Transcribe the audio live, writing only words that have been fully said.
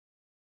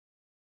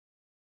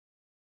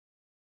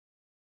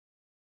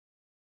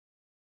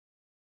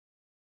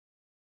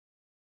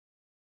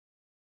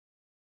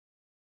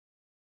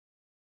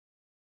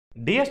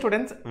Dear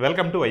students,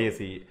 welcome to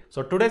IACE.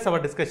 So today's our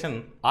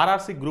discussion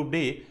RRC Group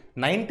D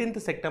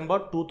 19th September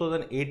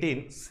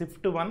 2018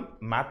 SHIFT-01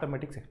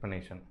 Mathematics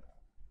Explanation.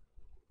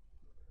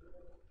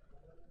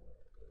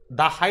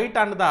 The height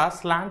and the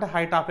slant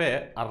height of a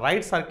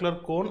right circular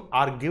cone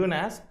are given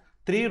as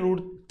 3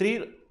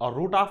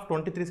 root of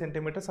 23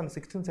 centimeters and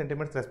 16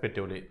 centimeters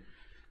respectively.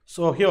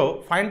 So here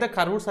find the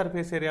curved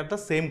surface area of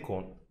the same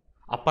cone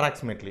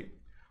approximately.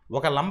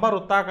 ఒక లంబ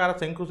వృత్తాకార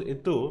శంకు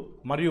ఎత్తు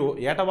మరియు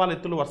ఏటవాల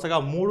ఎత్తులు వరుసగా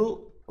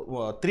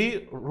 3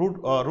 route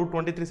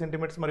 23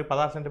 centimetres మరియు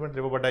 16 centimetres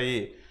ఇవ్వబడ్డాయి.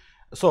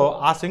 సో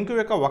ఆ శంకు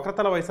యొక్క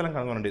వక్రతల వైశాల్యం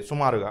కనుగొనండి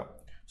సుమారుగా.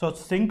 సో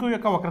శంకు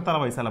యొక్క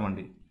వక్రతల వైశాల్యం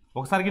అండి.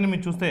 ఒకసారి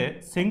మీరు చూస్తే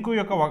శంకు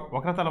యొక్క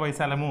వక్రతల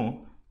వైశాల్యము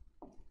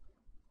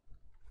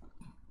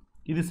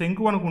ఇది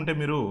శంకు అనుకుంటే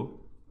మీరు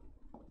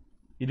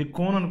ఇది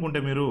కోన్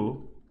అనుకుంటే మీరు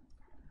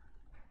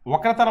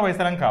వక్రతల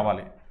వైశాల్యం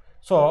కావాలి.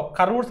 సో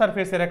కర్వ్డ్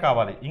సర్ఫేస్ ఏరియా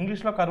కావాలి.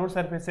 ఇంగ్లీష్లో కర్వ్డ్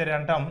సర్ఫేస్ ఏరియా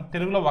అంటాం,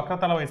 తెలుగులో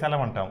వక్రతల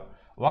వైశాల్యం అంటాం.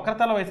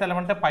 వక్రతల వైశాల్యం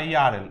అంటే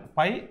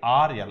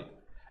πRL.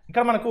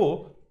 ఇక్కడ మనకు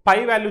పై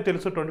వాల్యూ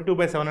తెలుసు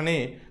 22/7 అని.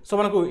 సో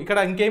మనకు ఇక్కడ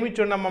ఇంకేమి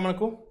ఇచ్చిండమ్మా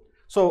మనకు.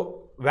 సో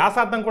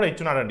వ్యాసార్థం కూడా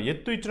ఇచ్చున్నాడండి.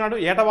 ఎత్తు ఇచ్చినాడు,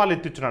 ఏటవాళ్ళు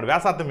ఎత్తు ఇచ్చినాడు,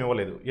 వ్యాసార్థం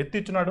ఇవ్వలేదు. ఎత్తు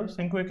ఇచ్చినాడు,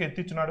 శంకు యొక్క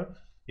ఎత్తు ఇచ్చినాడు.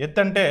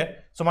 ఎత్తు అంటే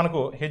సో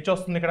మనకు హెచ్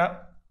వస్తుంది ఇక్కడ.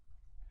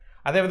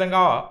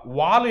 అదేవిధంగా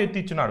వాల్ ఎత్తు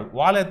ఇచ్చినాడు,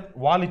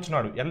 వాల్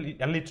ఇచ్చినాడు,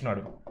 ఎల్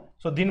ఇచ్చినాడు.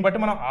 సో దీన్ని బట్టి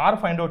మనం ఆర్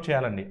ఫైండ్ అవుట్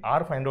చేయాలండి.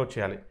 ఆర్ ఫైండ్ అవుట్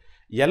చేయాలి.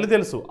 ఎల్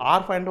తెలుసు,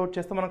 ఆర్ ఫైండ్ అవుట్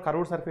చేస్తే మనం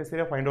curved surface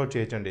area find out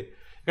చేయొచ్చండి.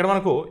 ఇక్కడ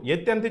మనకు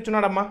ఎత్తు ఎంత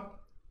ఇచ్చినాడమ్మా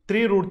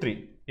 3√3.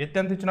 ఎత్తు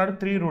ఎంత ఇచ్చినాడు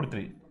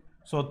 3√3.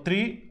 So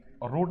 3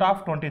 root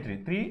of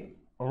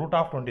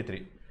 23.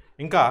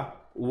 ఇంకా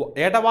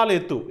ఏటవాళ్ళ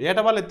ఎత్తు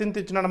ఎంత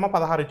ఇచ్చినాడమ్మా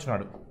 16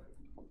 ఇచ్చినాడు.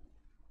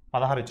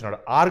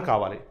 6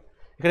 కావాలి.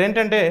 ఇక్కడ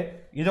ఏంటంటే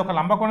ఇది ఒక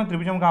లంబకోణ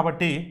త్రిభుజం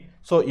కాబట్టి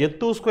సో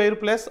ఎత్తు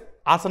స్క్వేర్ ప్లస్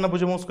ఆసన్న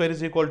భుజము square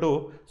is equal to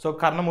so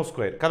కర్ణము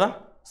square కదా.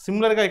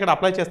 సిమిలర్గా ఇక్కడ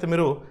అప్లై చేస్తే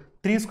మీరు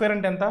 3 స్క్వేర్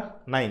అంటే ఎంత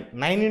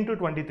 9 ఇంటూ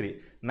 23.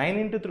 9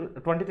 ఇంటూ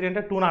 23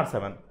 అంటే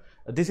 207.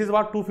 This is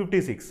what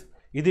 256.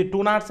 ఇది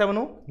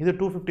 207, ఇది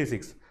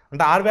 256.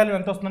 అంటే ఆర్ వాల్యూ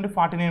ఎంత వస్తుందండి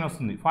 49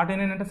 వస్తుంది.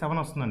 49 అంటే 7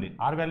 వస్తుందండి.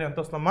 ఆర్ వాల్యూ ఎంత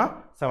వస్తుందమ్మా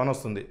 7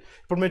 వస్తుంది.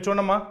 ఇప్పుడు మీరు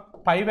చూడమ్మా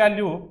పై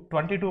value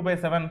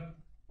 22/7,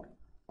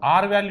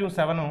 are value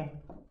 7,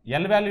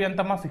 L value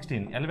ఎంతమ్మా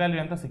 16. ఎల్ వాల్యూ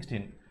ఎంత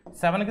 16.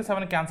 7కి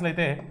 7 క్యాన్సిల్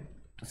అయితే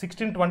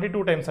 16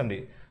 22 టైమ్స్ అండి.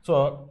 So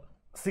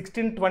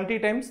 16 20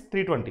 times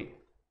 320.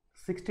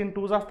 16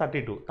 2s are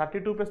 32.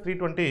 32 plus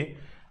 320,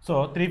 so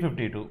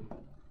 352.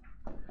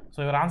 So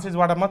your answer is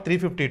what, amma?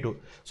 352.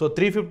 So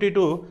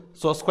 352,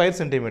 so square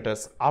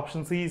centimeters.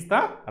 Option C is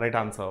the right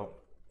answer.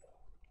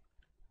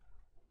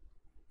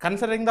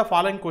 Considering the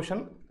following question,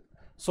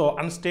 so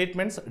on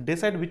statements,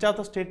 decide which of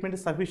the statement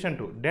is sufficient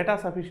to. Data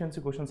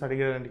sufficiency questions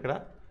అడిగారండి ఇక్కడ.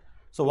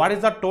 So what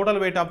is the total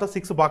weight of the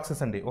 6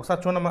 boxes అండి.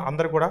 ఒకసారి చూడండి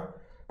అందరు కూడా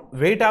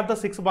weight of the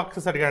 6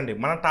 boxes అడిగారండి.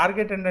 మన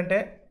target ఏంటంటే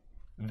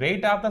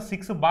weight of the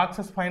 6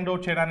 boxes find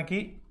out చేయడానికి.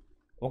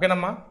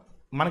 ఓకేనమ్మా,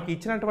 మనకి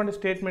ఇచ్చినటువంటి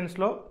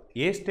స్టేట్మెంట్స్లో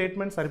ఏ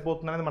స్టేట్మెంట్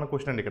సరిపోతుంది అనేది మన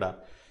క్వశ్చన్ అండి. ఇక్కడ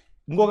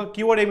ఇంకొక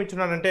కీవర్డ్ ఏమి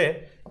ఇచ్చినాడంటే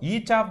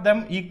each of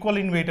them equal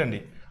in weight అండి.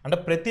 అంటే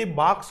ప్రతి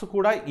బాక్స్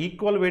కూడా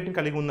ఈక్వల్ వెయిట్ని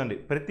కలిగి ఉందండి.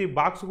 ప్రతి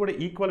బాక్స్ కూడా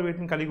ఈక్వల్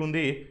వెయిట్ని కలిగి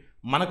ఉంది.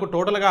 మనకు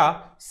టోటల్గా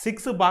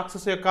 6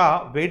 బాక్సెస్ యొక్క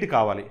వెయిట్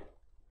కావాలి.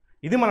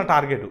 ఇది మన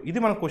టార్గెట్, ఇది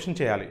మనం క్వశ్చన్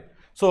చేయాలి.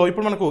 సో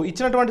ఇప్పుడు మనకు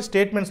ఇచ్చినటువంటి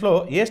స్టేట్మెంట్స్లో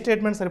ఏ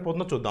స్టేట్మెంట్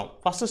సరిపోతుందో చూద్దాం.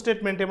 First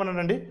statement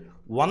ఏమన్నాడండి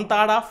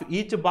 1/3 of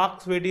each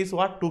box wait is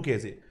what 2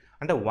 kg.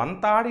 అంటే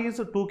 1/3 is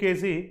 2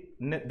 kg.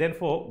 Then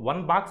four 1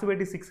 box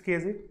wait is 6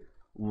 kg.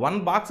 1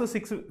 box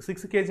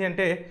 6 kg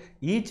అంటే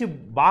ఈచ్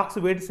బాక్స్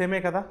వెయిట్ సేమే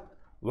కదా.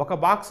 ఒక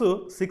బాక్స్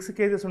 6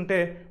 kgs ఉంటే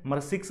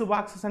మరి 6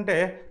 బాక్సెస్ అంటే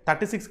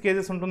 36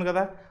 kgs ఉంటుంది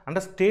కదా.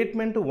 అంటే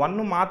స్టేట్మెంట్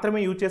 1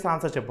 మాత్రమే యూజ్ చేసి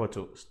ఆన్సర్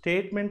చెప్పొచ్చు.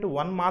 స్టేట్మెంట్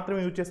 1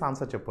 మాత్రమే యూజ్ చేసి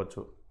ఆన్సర్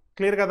చెప్పొచ్చు.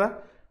 క్లియర్ కదా.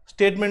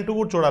 స్టేట్మెంట్ 2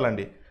 కూడా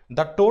చూడాలండి.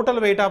 The total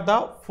weight of the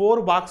 4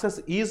 boxes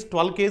is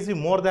 12 kg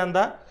more than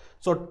the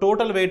so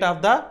total weight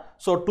of the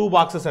so 2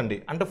 boxes అండి.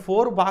 అంటే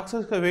 4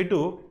 బాక్సెస్ యొక్క వెయిట్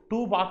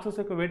 2 బాక్సెస్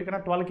యొక్క వెయిట్ కన్నా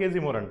 12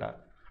 kg మోర్ అంట.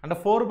 అంటే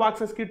 4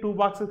 బాక్సెస్కి 2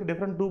 బాక్సెస్కి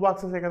డిఫరెంట్ 2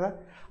 బాక్సెసే కదా.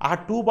 ఆ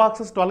 2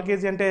 బాక్సెస్ 12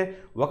 kg అంటే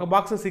ఒక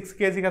బాక్స్ 6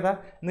 kg కదా.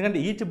 ఎందుకంటే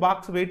ఈచ్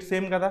బాక్స్ వెయిట్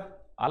సేమ్ కదా.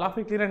 అలా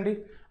క్లియర్ అండి.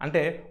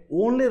 అంటే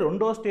ఓన్లీ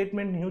రెండో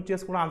స్టేట్మెంట్ని యూజ్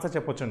చేసి కూడా ఆన్సర్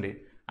చెప్పొచ్చు అండి.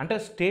 అంటే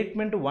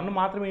స్టేట్మెంట్ 1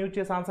 మాత్రమే యూజ్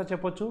చేసి ఆన్సర్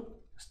చెప్పొచ్చు,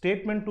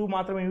 స్టేట్మెంట్ 2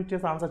 మాత్రమే యూజ్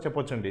చేసి ఆన్సర్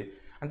చెప్పొచ్చు అండి.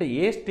 అంటే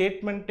ఏ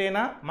స్టేట్మెంట్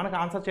అయినా మనకు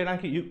ఆన్సర్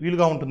చేయడానికి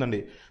వీలుగా ఉంటుందండి.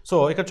 సో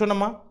ఇక్కడ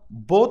చూడమ్మా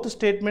both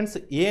statements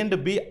A and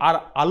B are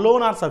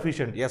alone are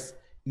sufficient. Yes,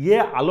 A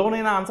alone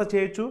అయినా ఆన్సర్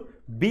చేయొచ్చు,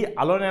 బి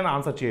అలోన్ అయినా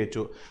ఆన్సర్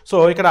చేయొచ్చు. సో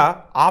ఇక్కడ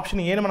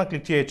ఆప్షన్ ఏని మనం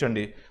క్లిక్ చేయొచ్చు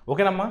అండి.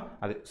 ఓకేనమ్మా,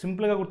 అది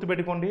సింపుల్గా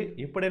గుర్తుపెట్టుకోండి.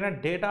 ఎప్పుడైనా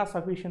డేటా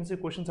సఫిషియన్సీ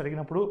క్వశ్చన్స్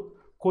అడిగినప్పుడు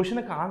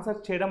క్వశ్చన్కి ఆన్సర్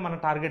చేయడం మన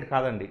టార్గెట్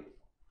కాదండి.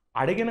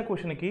 అడిగిన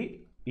క్వశ్చన్కి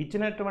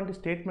ఇచ్చినటువంటి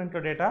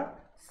స్టేట్మెంట్లో డేటా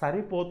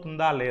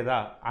సరిపోతుందా లేదా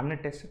అన్ని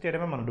టెస్ట్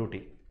చేయడమే మన డ్యూటీ,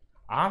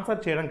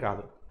 ఆన్సర్ చేయడం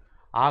కాదు.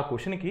 ఆ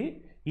క్వశ్చన్కి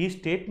ఈ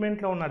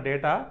స్టేట్మెంట్లో ఉన్న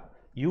డేటా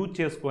యూజ్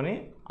చేసుకొని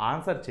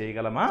ఆన్సర్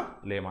చేయగలమా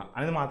లేమా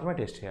అనేది మాత్రమే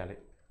టెస్ట్ చేయాలి.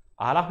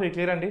 అలా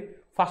క్లియర్ అండి.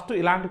 ఫస్ట్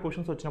ఇలాంటి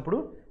క్వశ్చన్స్ వచ్చినప్పుడు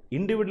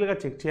ఇండివిజువల్గా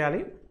చెక్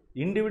చేయాలి.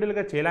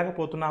 ఇండివిజువల్గా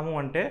చేయలేకపోతున్నాము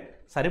అంటే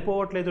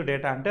సరిపోవట్లేదు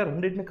డేటా అంటే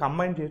రెండింటిని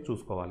కంబైన్ చేసి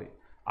చూసుకోవాలి.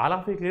 ఆల్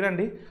ఆఫ్ యూ క్లియర్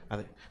అండి.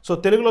 అదే సో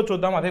తెలుగులో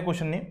చూద్దాం అదే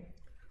క్వశ్చన్ని.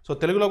 సో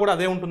తెలుగులో కూడా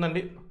అదే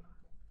ఉంటుందండి.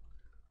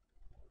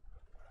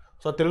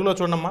 సో తెలుగులో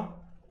చూడమ్మా.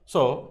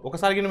 సో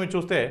ఒకసారి మీరు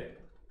చూస్తే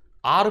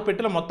 6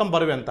 పెట్టెల మొత్తం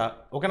బరువు ఎంత?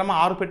 ఓకేనమ్మా,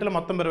 6 పెట్టెల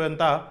మొత్తం బరువు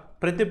ఎంత?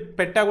 ప్రతి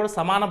పెట్టె కూడా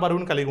సమాన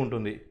బరువుని కలిగి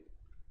ఉంటుంది.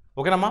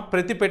 ఓకేనమ్మా,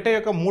 ప్రతి పెట్టె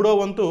యొక్క 3వ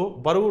వంతు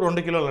బరువు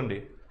 2 కిలోలు అండి.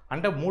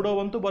 అంటే 3వ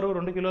వంతు బరువు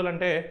 2 కిలోలు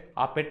అంటే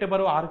ఆ పెట్టె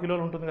బరువు 6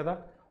 కిలోలు ఉంటుంది కదా.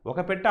 ఒక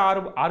పెట్టె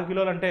 6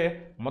 కిలోలు అంటే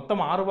మొత్తం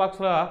 6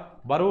 బాక్సుల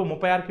బరువు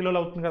 36 కిలోలు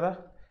అవుతుంది కదా.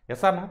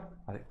 ఎస్ అన్నా?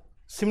 అదే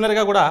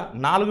సిమిలర్గా కూడా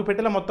 4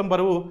 పెట్టెల మొత్తం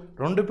బరువు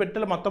 2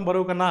 పెట్టెల మొత్తం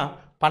బరువు కన్నా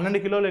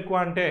 12 కిలోలు ఎక్కువ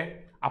అంటే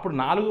అప్పుడు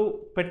 4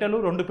 పెట్టెలు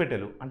 2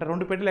 పెట్టెలు అంటే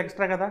 2 పెట్టెలు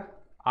ఎక్స్ట్రా కదా.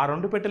 ఆ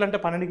 2 పెట్టెలు అంటే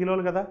 12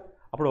 కిలోలు కదా.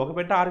 అప్పుడు ఒక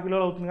పెట్టె 6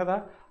 కిలోలు అవుతుంది కదా.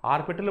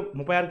 6 పెట్టెలు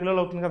 36 కిలోలు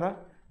అవుతుంది కదా.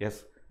 ఎస్,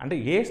 అంటే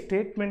ఏ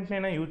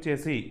స్టేట్మెంట్నైనా యూజ్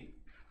చేసి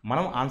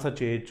మనం ఆన్సర్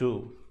చేయొచ్చు.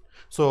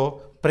 సో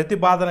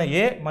ప్రతిపాదన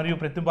ఏ మరియు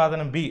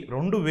ప్రతిపాదన బి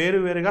రెండు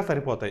వేరువేరుగా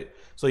సరిపోతాయి.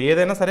 సో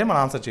ఏదైనా సరే మనం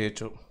ఆన్సర్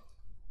చేయొచ్చు.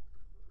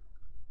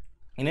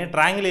 In a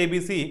triangle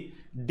ABC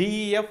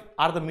DEF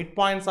are the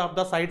midpoints of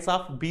the sides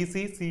of BC,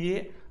 CA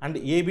and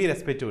AB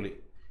respectively.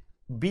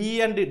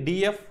 B and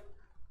DF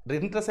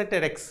intersect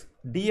at X.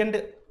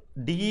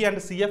 DE and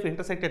CF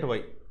intersect at Y.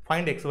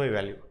 Find XY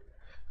value.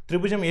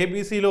 త్రిభుజం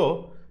ABCలో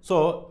so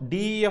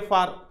DEF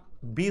are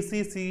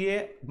BC, CA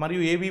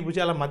మరియు AB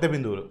భుజాల మధ్య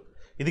బిందువులు.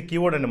 ఇది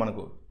keyword అండి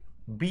మనకు.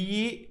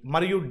 BE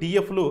మరియు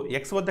DFలు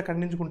X వద్ద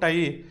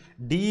ఖండించుకుంటాయి.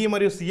 DE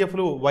మరియు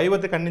CFలు Y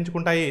వద్ద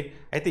ఖండించుకుంటాయి.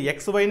 అయితే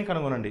XYని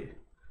కనుగొనండి.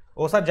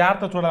 ఒకసారి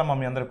జాగ్రత్త చూడాలమ్మా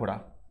మీ అందరూ కూడా.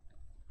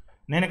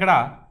 నేను ఇక్కడ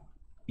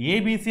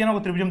ABC అని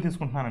ఒక త్రిభుజం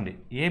తీసుకుంటున్నానండి.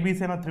 ABC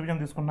అని ఒక త్రిభుజం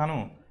తీసుకుంటున్నాను.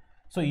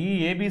 సో ఈ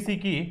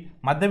ABCకి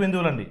మధ్య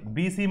బిందువులు అండి.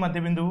 BC మధ్య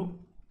బిందువు,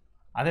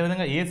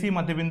 అదేవిధంగా AC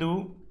మధ్య బిందువు,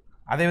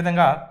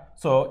 అదేవిధంగా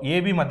సో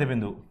AB మధ్య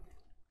బిందువు.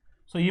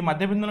 సో ఈ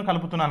మధ్య బిందువును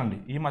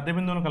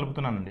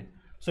కలుపుతున్నానండి.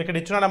 సో ఇక్కడ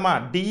ఇచ్చినాడమ్మా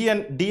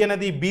D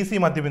అనేది BC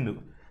మధ్య బిందువు.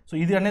 సో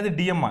ఇది అనేది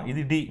D అమ్మ,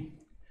 ఇది D.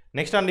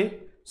 నెక్స్ట్ అండి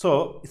సో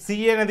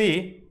CA అనేది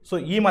సో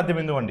ఈ మధ్య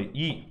బిందువు అండి,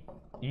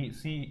 ఈ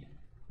C.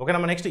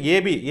 ఓకేనమ్మా. నెక్స్ట్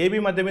AB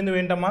మధ్య బిందువు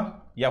ఏంటమ్మా?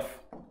 F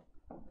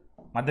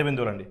మధ్య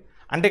బిందువులు అండి.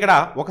 అంటే ఇక్కడ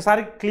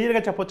ఒకసారి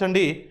క్లియర్గా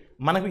చెప్పొచ్చండి,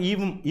 మనకు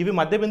ఇవి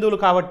మధ్య బిందువులు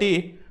కాబట్టి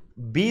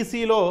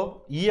BCలో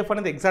EF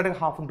అనేది ఎగ్జాక్ట్గా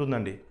హాఫ్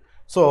ఉంటుందండి.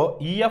 So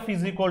EF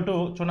is equal to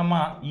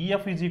చూడమ్మా,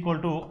 EF is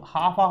equal to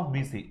half of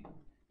BC.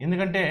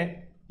 ఎందుకంటే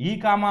E,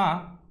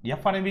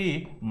 F అనేవి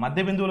మధ్య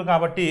బిందువులు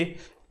కాబట్టి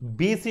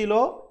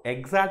BCలో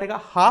ఎగ్జాక్ట్గా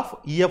హాఫ్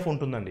EF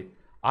ఉంటుందండి.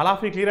 అలా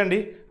ఫీ క్లియర్ అండి.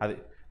 అది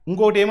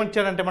ఇంకొకటి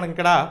ఏమొచ్చాడంటే మనకి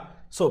ఇక్కడ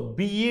సో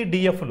BE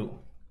DFలు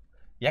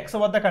X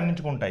వద్ద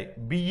ఖండించుకుంటాయి.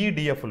 BE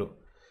DFలు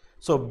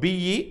సో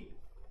BE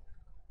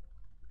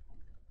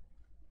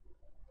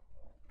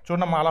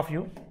చూడమ్మా all of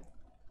you.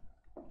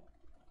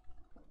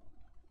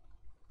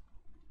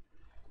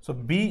 So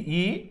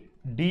BE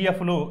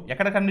DFలు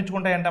ఎక్కడ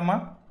ఖండించుకుంటాయి అంటమ్మా?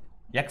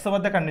 X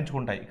వద్ద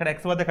ఖండించుకుంటాయి. ఇక్కడ X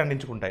వద్ద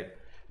ఖండించుకుంటాయి.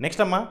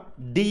 నెక్స్ట్ అమ్మా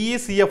DE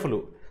CFలు.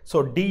 సో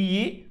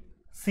DE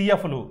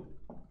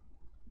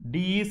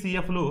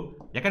CFలు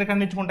ఎక్కడ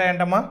ఖండించుకుంటాయి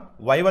అంటమ్మా?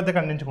 Y వద్ద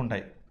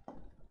ఖండించుకుంటాయి.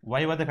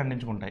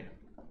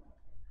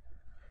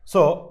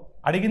 సో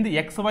అడిగింది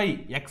XY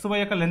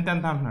యొక్క లెంత్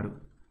ఎంత అంటున్నాడు.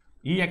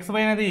 ఈ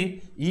XY అనేది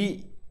ఈ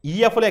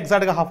EFలో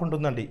ఎగ్జాక్ట్గా హాఫ్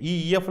ఉంటుందండి. ఈ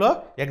EFలో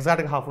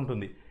ఎగ్జాక్ట్గా హాఫ్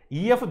ఉంటుంది.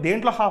 EF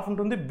దేంట్లో హాఫ్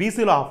ఉంటుంది?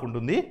 BCలో హాఫ్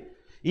ఉంటుంది.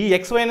 ఈ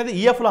XY అనేది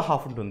EFలో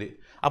హాఫ్ ఉంటుంది.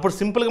 అప్పుడు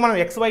సింపుల్గా మనం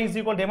XY ఈజ్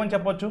ఈక్వల్ ఏమని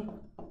చెప్పొచ్చు?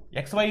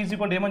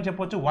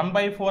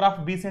 1/4 ఆఫ్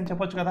BC అని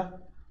చెప్పొచ్చు కదా.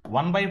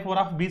 1/4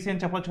 ఆఫ్ BC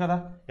అని చెప్పొచ్చు కదా.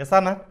 ఎస్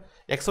అన్న?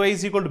 XY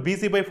is equal to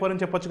BC/4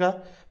 అని చెప్పొచ్చు కదా.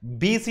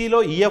 BCలో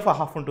EF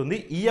హాఫ్ ఉంటుంది,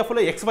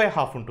 EFలో XY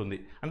హాఫ్ ఉంటుంది.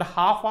 అంటే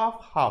హాఫ్ ఆఫ్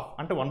హాఫ్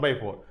అంటే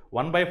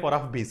 1/4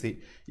 of BC.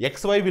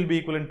 XY will be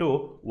equal to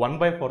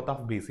 1/4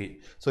 of BC.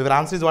 So your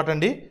answer is what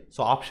అండి?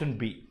 So option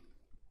B.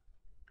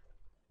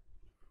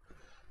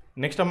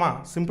 నెక్స్ట్ అమ్మా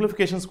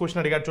సింప్లిఫికేషన్స్ క్వశ్చన్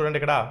అడిగారు చూడండి.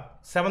 ఇక్కడ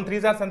 7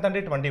 3s ఎంత అండి?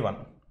 21.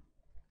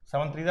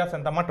 7 3s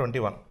ఎంత అమ్మా?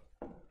 21.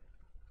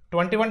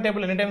 21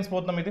 టేబుల్ ఎన్ని టైమ్స్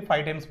పోతున్నాం? ఇది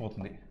 5 టైమ్స్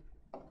పోతుంది.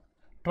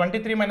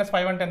 23 -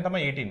 5 అంటే ఎంతమ్మా?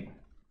 18.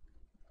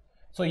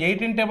 సో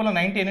 18 టేబుల్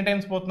 90 ఎన్ని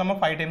టైమ్స్ పోతుందమ్మా?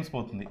 5 టైమ్స్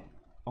పోతుంది.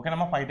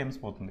 ఓకేనమ్మా, 5 టైమ్స్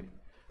పోతుంది.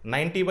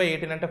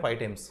 90/18 అంటే 5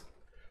 టైమ్స్.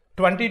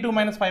 22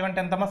 - 5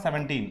 అంటే ఎంతమ్మా?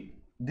 17.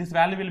 This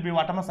value will be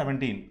what అమ్మా?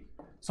 17.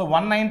 సో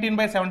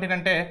 119/17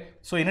 అంటే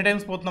సో ఎన్ని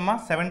times పోతుందమ్మా?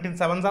 17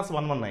 7s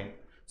 119.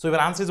 So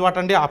your answer is what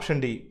అండి? Option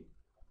D.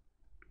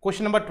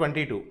 Question number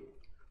 22.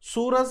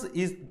 Suraj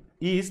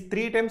is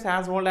 3 times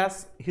as old as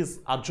his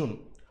Arjun.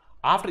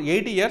 After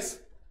 80 years,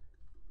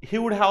 he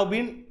would have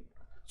been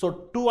so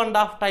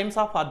 2.5 times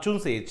of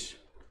Arjun's age.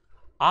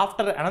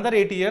 After another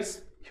 80 years,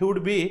 he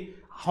would be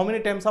how many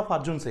times of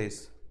Arjun's age?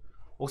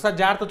 ఒకసారి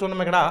జాగ్రత్త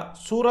చూడడం. ఇక్కడ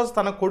సూరజ్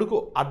తన కొడుకు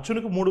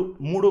అర్జున్కి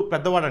మూడు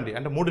పెద్దవాడండి.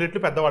 అంటే 3 రెట్లు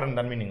పెద్దవాడండి.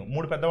 దాని మీనింగ్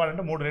 3 పెద్దవాడు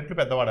అంటే 3 రెట్లు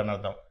పెద్దవాడు అని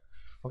అర్థం.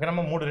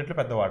 ఓకేనమ్మా, 3 రెట్లు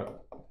పెద్దవాడు.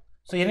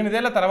 సో 8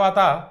 ఏళ్ల తర్వాత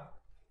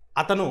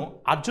అతను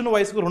అర్జున్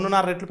వయసుకు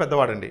 2.5 రెట్లు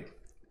పెద్దవాడండి.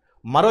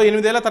 మరో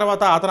 8 ఏళ్ల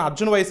తర్వాత అతను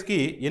అర్జున్ వయసుకి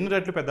ఎన్ని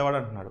రెట్లు పెద్దవాడు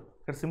అంటున్నాడు.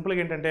 ఇక్కడ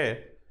సింపుల్గా ఏంటంటే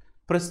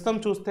ప్రస్తుతం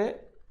చూస్తే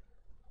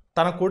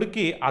తన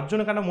కొడుక్కి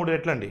అర్జున్ కన్నా 3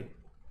 రెట్లు అండి.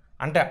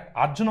 అంటే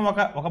అర్జున్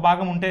ఒక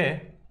భాగం ఉంటే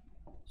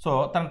సో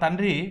తన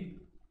తండ్రి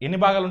ఎన్ని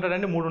భాగాలు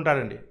ఉంటాడండి? 3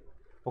 ఉంటాడండి.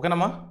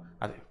 ఓకేనమ్మా,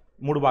 అదే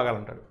 3 భాగాలు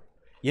అంటాడు.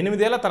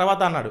 8 ఏళ్ల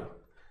తర్వాత అన్నాడు.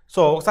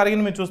 సో ఒకసారి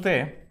మీరు చూస్తే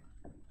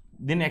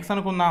దీన్ని x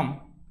అనుకుందాం.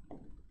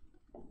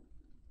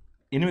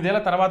 8 ఏళ్ల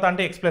తర్వాత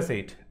అంటే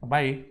x+8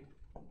 బై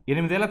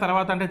 8 ఏళ్ల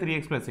తర్వాత అంటే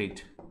 3x+8.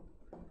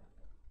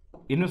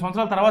 8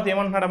 సంవత్సరాల తర్వాత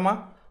ఏమంటున్నాడమ్మా,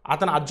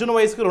 అతను అర్జున్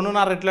వయసుకి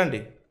 2.5 రెట్లు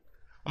అండి.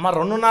 అమ్మ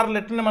 2.5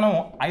 రెట్లని మనం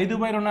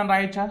 5/2 అని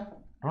రాయొచ్చా?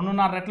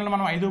 2.5 రెట్లని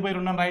మనం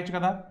 5/2 అని రాయొచ్చు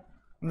కదా.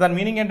 దాని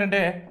మీనింగ్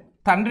ఏంటంటే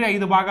తండ్రి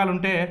 5 భాగాలు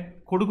ఉంటే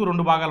కొడుకు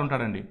 2 భాగాలు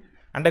ఉంటాడండి.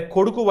 అంటే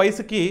కొడుకు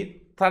వయసుకి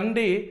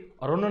తండ్రి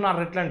 2.5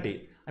 రెట్లు అంటే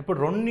ఇప్పుడు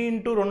 2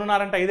 ×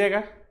 2.5 అంటే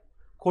 5ఏగా.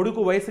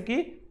 కొడుకు వయసుకి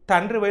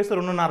తండ్రి వయసు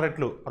 2.5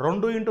 రెట్లు.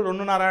 2 ×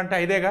 2.5 అంటే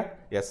 5ఏగా.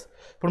 ఎస్.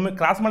 ఇప్పుడు మీరు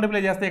క్రాస్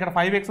మల్టిప్లై చేస్తే ఇక్కడ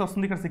 5x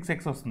వస్తుంది, ఇక్కడ 6x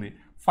వస్తుంది.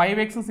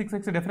 5x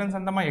 6x డిఫరెన్స్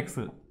ఎంతమ్మా? x.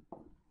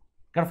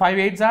 ఇక్కడ 5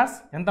 8 జార్స్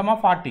ఎంతమ్మా?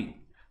 40.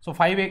 సో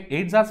 5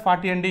 8 జార్స్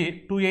 40 అండి.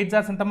 2 8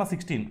 జార్స్ ఎంతమ్మా?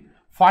 16.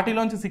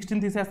 40లోంచి 16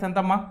 తీసేస్తే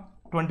ఎంతమ్మా?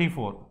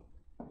 24.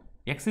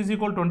 x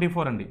 =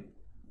 24 అండి.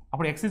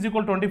 అప్పుడు x =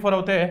 24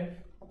 అవుతే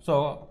సో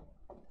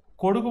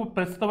కొడుకు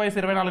ప్రస్తుత వయసు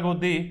 24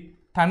 అవుద్ది,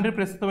 తండ్రి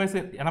ప్రస్తుత వయసు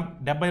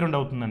 72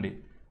 అవుతుందండి.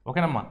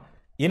 ఓకేనమ్మా.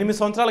 8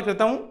 సంవత్సరాల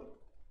క్రితం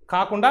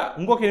కాకుండా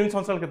ఇంకొక 8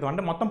 సంవత్సరాల క్రితం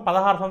అంటే మొత్తం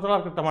 16 సంవత్సరాల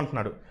క్రితం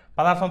అంటున్నాడు.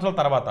 16 సంవత్సరాల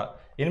తర్వాత,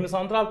 8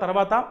 సంవత్సరాల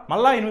తర్వాత,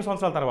 మళ్ళీ 8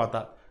 సంవత్సరాల తర్వాత,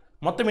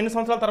 మొత్తం ఎన్ని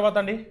సంవత్సరాల తర్వాత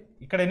అండి?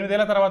 ఇక్కడ 8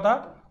 ఏళ్ల తర్వాత,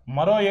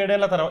 మరో 7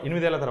 ఏళ్ల తర్వాత,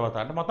 8 ఏళ్ల తర్వాత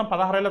అంటే మొత్తం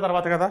 16 ఏళ్ల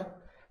తర్వాత కదా.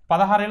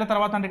 16 ఏళ్ల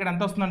తర్వాత అంటే ఇక్కడ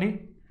ఎంత వస్తుందండి?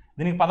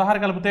 దీనికి 16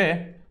 కలిపితే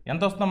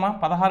ఎంత వస్తుందమ్మా?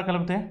 16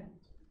 కలిపితే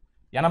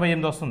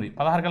 88 వస్తుంది.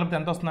 16 కలిపితే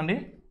ఎంత వస్తుందండి?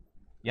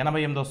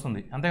 88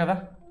 వస్తుంది, అంతే కదా.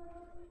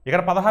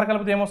 ఇక్కడ 16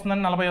 కలిపితే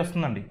ఏమొస్తుందండి? 40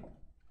 వస్తుందండి.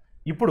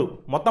 ఇప్పుడు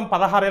మొత్తం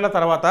 16 ఏళ్ల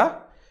తర్వాత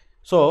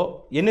సో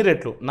ఎన్ని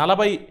రెట్లు?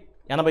 40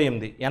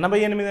 88.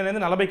 88 అనేది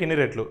 40కి ఎన్ని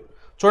రెట్లు?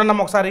 చూడండి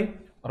అమ్మ ఒకసారి.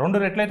 2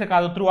 రెట్లు అయితే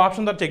కాదు, త్రూ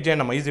ఆప్షన్ ద్వారా చెక్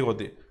చేయండి అమ్మ, ఈజీగా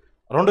అవుద్ది.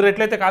 2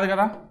 రెట్లు అయితే కాదు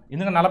కదా,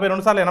 ఎందుకంటే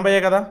 42 సార్లు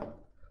 80 కదా.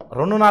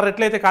 2.5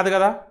 రెట్లు అయితే కాదు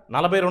కదా,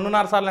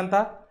 42.5 సార్లు ఎంత?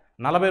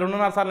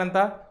 42.5 సార్లు ఎంత?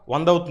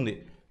 100 అవుతుంది.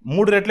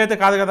 3 రెట్లు అయితే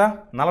కాదు కదా,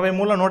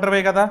 43లో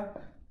 120 కదా.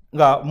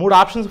 ఇంకా 3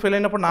 ఆప్షన్స్ ఫెయిల్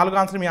అయినప్పుడు 4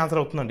 ఆన్సర్ మీ ఆన్సర్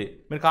అవుతుందండి.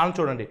 మీరు కాలం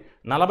చూడండి.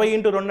 40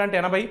 × 2 అంటే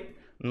 80,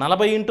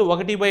 40 ×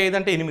 1/5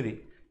 అంటే 8.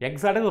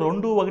 ఎగ్జాక్ట్గా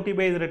 2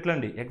 1/5 రెట్లు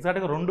అండి.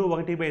 ఎగ్జాక్ట్గా 2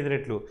 1/5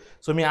 రెట్లు.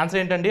 సో మీ ఆన్సర్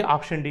ఏంటండి?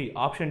 Option D.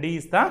 Option D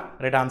is the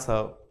right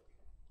answer.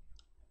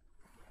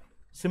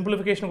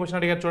 Simplification question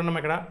అడిగారు చూడండి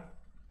ఇక్కడ.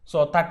 సో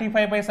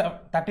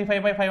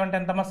 35/5 అంటే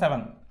ఎంతమ్మా?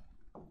 7.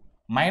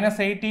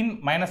 -18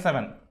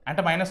 -7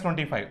 అంటే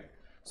 -25.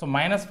 సో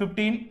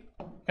 -15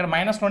 ఇక్కడ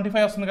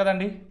 -25 వస్తుంది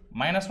కదండి.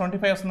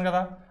 -25 వస్తుంది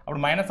కదా.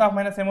 అప్పుడు మైనస్ ఆఫ్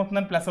మైనస్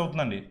ఏమవుతుందండి? ప్లస్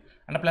అవుతుందండి,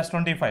 అంటే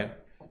 +25.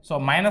 సో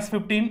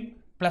 -15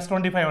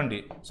 +25 అండి.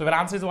 So your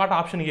answer is what?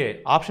 Option A.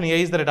 Option A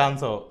is the right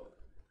answer.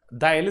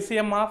 The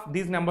LCM of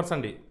these numbers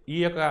అండి. ఈ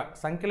యొక్క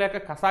సంఖ్యల యొక్క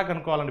కసా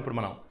కనుక్కోవాలండి ఇప్పుడు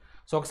మనం.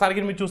 సో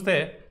ఒకసారి మీరు చూస్తే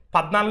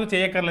 14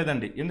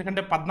 చేయక్కర్లేదండి,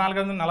 ఎందుకంటే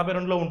 14 అనేది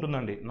 42లో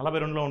ఉంటుందండి.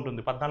 42లో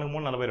ఉంటుంది. 14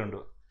 3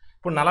 42.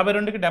 ఇప్పుడు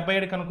 42కి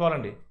 77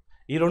 కనుక్కోవాలండి.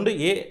 ఈ రెండు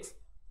ఏ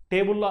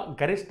టేబుల్లో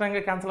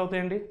గరిష్టంగా క్యాన్సిల్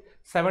అవుతాయండి?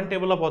 7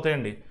 టేబుల్లో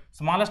పోతాయండి.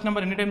 స్మాలెస్ట్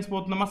నెంబర్ ఎన్ని టైమ్స్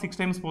పోతుందమ్మా? 6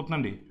 టైమ్స్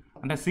పోతుందండి.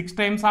 అంటే 6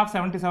 టైమ్స్ ఆఫ్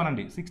 77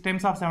 అండి. 6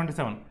 టైమ్స్ ఆఫ్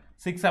 77.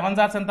 6 7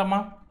 జార్స్ ఎంతమ్మా?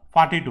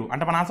 42.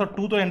 అంటే మన ఆన్సర్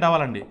 2తో ఎండ్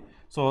అవ్వాలండి.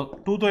 సో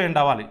 2తో ఎండ్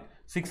అవ్వాలి.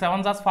 6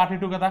 7 జార్స్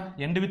 42 కదా,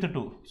 end with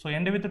 2. So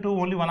end with 2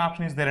 only 1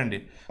 option is there అండి.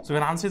 So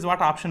your answer is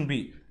what? Option B.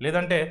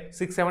 లేదంటే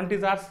 6 70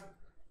 జార్స్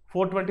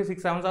 420, 6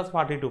 7 జార్స్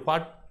 42,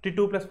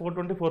 42 +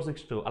 420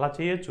 462 అలా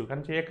చేయొచ్చు,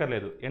 కానీ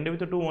చేయక్కర్లేదు. ఎండ్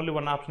విత్ 2 ఓన్లీ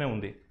 1 ఆప్షనే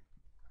ఉంది.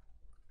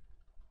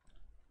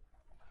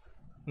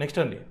 నెక్స్ట్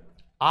అండి.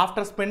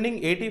 After spending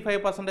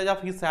 85%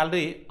 of he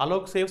salary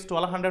Alok saves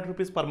 1200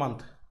 rupees per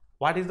month.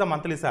 What is the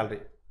monthly salary?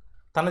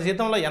 తన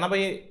జీతంలో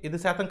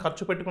 85%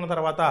 ఖర్చు పెట్టుకున్న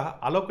తర్వాత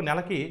అలోక్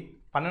నెలకి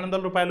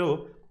 1200 రూపాయలు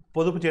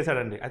పొదుపు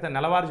చేశాడండి. అయితే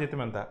నెలవారీ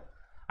జీతం ఎంత?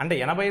 అంటే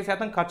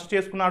 80% ఖర్చు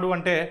చేసుకున్నాడు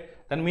అంటే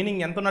దాని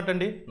మీనింగ్ ఎంత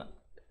ఉన్నట్టండి?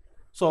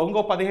 సో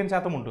ఇంకో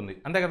 15% ఉంటుంది,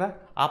 అంతే కదా.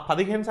 ఆ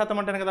 15%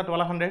 అంటేనే కదా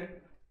 1200.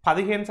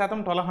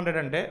 15% 1200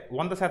 అంటే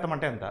 100%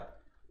 అంటే ఎంత?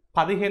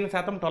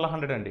 15%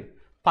 1200 అండి.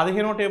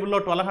 15వ టేబుల్లో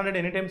 1200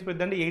 ఎన్ని times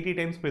పెద్దండి? 80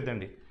 times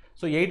పెద్దండి.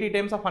 So 80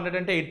 times of 100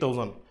 అంటే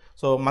 8000.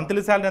 సో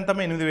మంత్లీ శాలరీ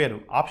ఎంతమ్మా? 8000.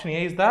 Option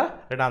A is the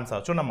right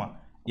answer. చూడమ్మా,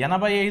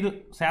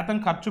 85%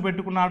 ఖర్చు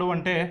పెట్టుకున్నాడు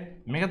అంటే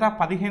మిగతా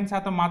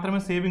 15% మాత్రమే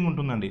సేవింగ్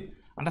ఉంటుందండి.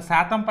 అంటే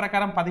శాతం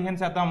ప్రకారం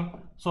 15%,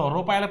 సో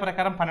రూపాయల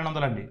ప్రకారం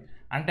 1200 అండి.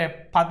 అంటే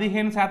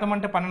 15%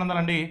 అంటే 1200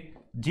 అండి.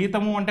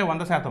 జీతము అంటే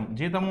 100%.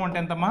 జీతము అంటే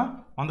ఎంతమ్మా?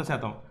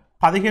 100%.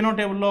 15వ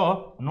టేబుల్లో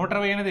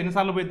 120 అనేది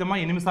ఎన్నిసార్లు పోయిద్దమ్మా?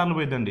 8 సార్లు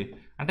పోయిద్దండి.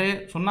 అంటే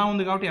 0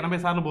 ఉంది కాబట్టి 80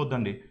 సార్లు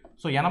పోద్దండి.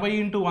 సో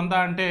 80 ×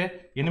 100 అంటే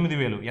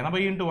 8000.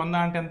 80 ×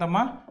 100 అంటే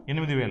ఎంతమ్మా?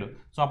 8000.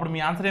 సో అప్పుడు మీ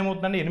ఆన్సర్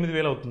ఏమవుతుందండి?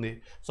 8000 అవుతుంది.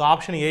 So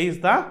option A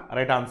is the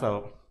right answer.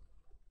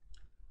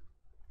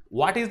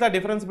 What is the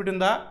difference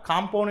between the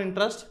compound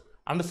interest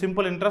and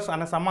simple interest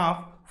అనే some of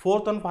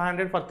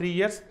 4500 for 3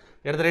 years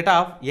at the rate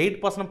of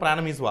 8% per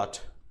annum is what?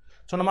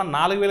 చూడమ్మా,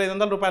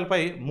 4500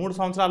 రూపాయలపై 3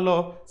 సంవత్సరాల్లో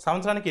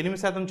సంవత్సరానికి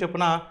 8%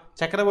 చొప్పున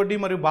చక్ర వడ్డీ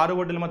మరియు బారు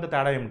వడ్డీల మధ్య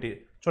తేడా ఏమిటి?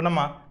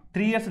 చూడమ్మా,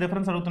 3 years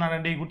డిఫరెన్స్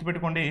అడుగుతున్నాడండి.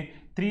 గుర్తుపెట్టుకోండి,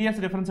 3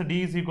 years difference d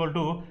is equal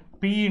to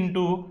p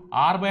into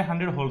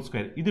r/100 whole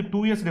square. ఇది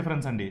 2 ఇయర్స్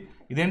డిఫరెన్స్ అండి.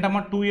 ఇదేంటమ్మా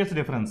 2 ఇయర్స్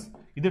డిఫరెన్స్,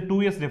 ఇది 2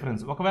 ఇయర్స్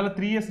డిఫరెన్స్. ఒకవేళ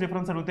 3 ఇయర్స్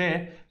డిఫరెన్స్ అడిగితే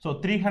so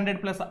 300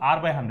 plus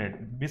r/100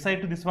 beside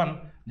to this one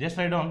just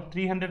right down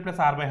 300 plus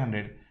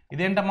r/100.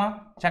 ఇదేంటమ్మా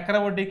చక్ర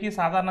వడ్డీకి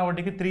సాధారణ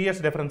వడ్డీకి 3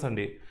 years difference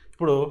అండి.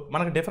 ఇప్పుడు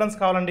మనకు డిఫరెన్స్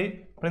కావాలండి.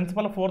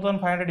 ప్రిన్సిపల్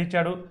 4500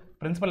 ఇచ్చాడు,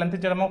 ప్రిన్సిపల్ ఎంత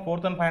ఇచ్చాడమ్మా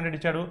 4500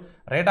 ఇచ్చాడు.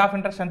 రేట్ ఆఫ్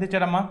ఇంట్రెస్ట్ ఎంత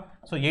ఇచ్చాడమ్మా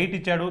సో 8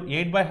 ఇచ్చాడు.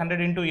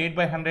 8/100 into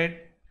 8/100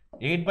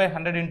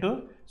 8/100 into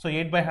so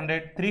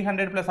 8/100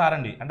 300 plus r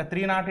అండి, అంటే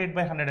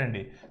 308/100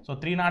 అండి. సో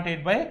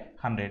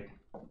 308/100.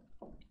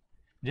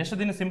 జస్ట్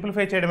దీన్ని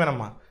సింప్లిఫై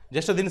చేయడమేనమ్మా,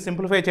 జస్ట్ దీన్ని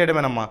సింప్లిఫై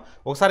చేయడమేనమ్మా.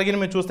 ఒకసారి గిని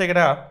మీరు చూస్తే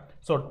ఇక్కడ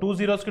సో 2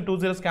 zeros కి 2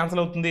 zeros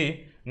క్యాన్సిల్ అవుతుంది.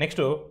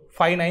 Next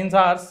 5 9s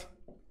are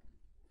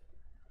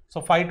so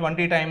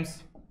 520 times,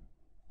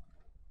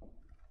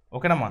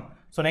 ఓకేనమ్మా.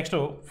 So next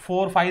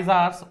 4 5s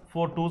are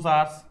 4 2s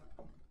are,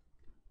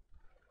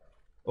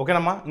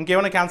 ఓకేనమ్మా.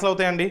 ఇంకేమైనా క్యాన్సిల్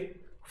అవుతాయండి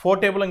 4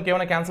 టేబుల్,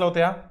 ఇంకేమైనా క్యాన్సిల్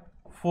అవుతాయా?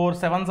 4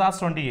 7s are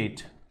 28,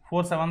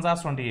 4 7s are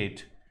 28,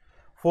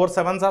 4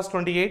 7s are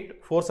 28,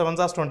 4 7s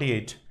are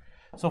 28.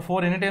 So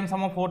 4 ఎన్ని టైమ్స్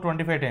అమ్మా 4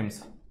 25 టైమ్స్.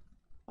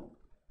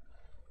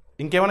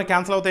 ఇంకేమైనా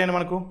క్యాన్సిల్ అవుతాయండి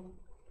మనకు.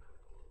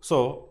 సో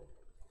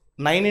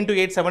 9 ఇంటూ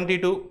 8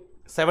 72,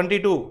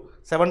 72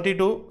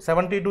 72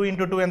 72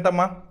 ఇంటూ 2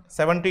 ఎంతమ్మా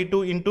 72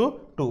 into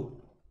 2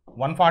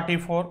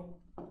 144.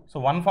 So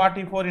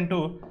 144 into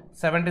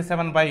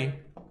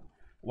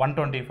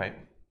 77/125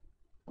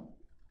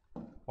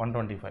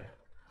 125.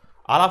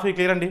 All of you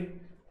clear అండి.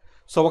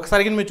 సో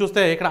ఒకసారి మీరు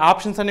చూస్తే ఇక్కడ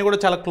ఆప్షన్స్ అన్నీ కూడా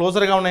చాలా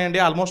క్లోజర్గా ఉన్నాయండి,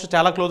 ఆల్మోస్ట్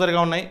చాలా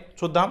క్లోజర్గా ఉన్నాయి.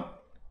 చూద్దాం.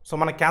 సో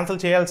మనకు క్యాన్సిల్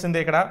చేయాల్సిందే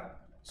ఇక్కడ.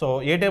 సో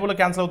ఏ టేబుల్లో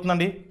క్యాన్సిల్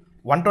అవుతుందండి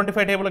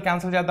 125 టేబుల్లో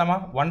క్యాన్సిల్ చేద్దామా.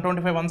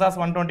 125 1s are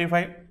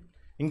 125.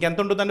 ఇంకెంత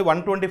ఉంటుందండి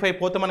 125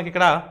 పోతే మనకి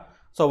ఇక్కడ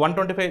సో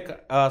 125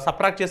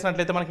 సబ్ట్రాక్ట్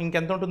చేసినట్లయితే మనకి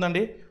ఇంకెంత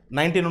ఉంటుందండి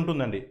 19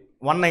 ఉంటుందండి.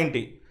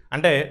 190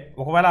 అంటే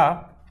ఒకవేళ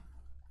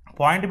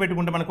పాయింట్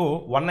పెట్టుకుంటే మనకు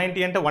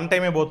 190 అంటే 1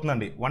 టైమే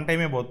పోతుందండి, 1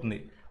 టైమే పోతుంది.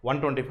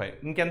 125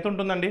 ఇంకెంత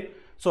ఉంటుందండి.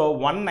 సో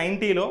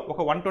 190లో ఒక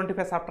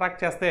 125 సబ్ట్రాక్ట్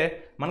చేస్తే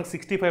మనకు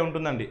 65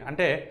 ఉంటుందండి,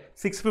 అంటే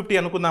 650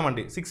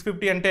 అనుకుందామండి.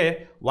 650 అంటే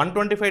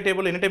 125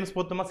 టేబుల్ ఎన్ని టైమ్స్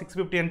పోతుందమ్మా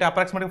 650 అంటే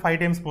అప్రాక్సిమేట్గా 5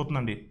 టైమ్స్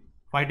పోతుందండి,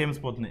 5 టైమ్స్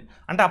పోతుంది.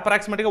 అంటే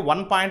అప్రాక్సిమేట్గా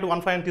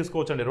 1.15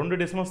 తీసుకోవచ్చండి. 2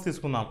 డెసిమల్స్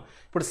తీసుకుందాం.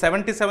 ఇప్పుడు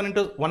 77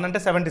 ఇంటూ 1 అంటే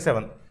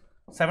 77,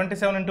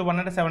 77 ఇంటూ 1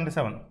 అంటే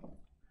 77,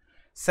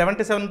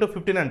 77 ఇంటూ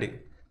 15 అండి.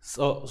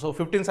 సో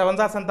 15 7s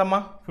are ఎంతమ్మా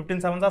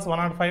 15 7s are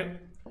 105,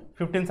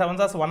 15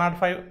 7s are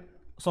 105.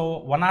 So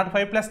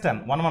 105 plus 10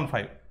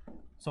 115.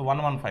 So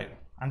 115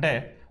 అంటే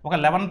ఒక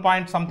 11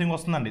 పాయింట్ సంథింగ్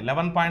వస్తుందండి,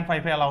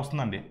 11.55 అలా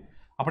వస్తుందండి.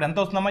 అప్పుడు ఎంత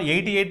వస్తుందమ్మా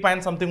 88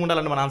 పాయింట్ సంథింగ్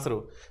ఉండాలండి మన ఆన్సర్.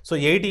 సో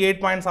 88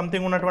 పాయింట్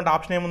సంథింగ్ ఉన్నటువంటి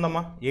ఆప్షన్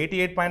ఏముందమ్మా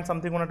 88 పాయింట్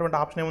సంథింగ్ ఉన్నటువంటి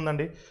ఆప్షన్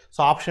ఏముందండి. So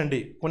option D.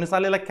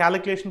 కొన్నిసార్లు ఇలా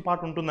క్యాలిక్యులేషన్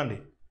పార్ట్ ఉంటుందండి.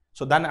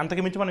 సో దాన్ని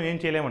అంతకు మించి మనం ఏం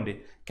చేయలేమండి,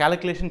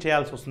 క్యాలిక్యులేషన్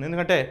చేయాల్సి వస్తుంది.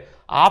 ఎందుకంటే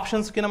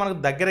ఆప్షన్స్ కింద మనకు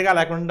దగ్గరగా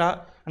లేకుండా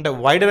అంటే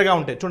వైడర్గా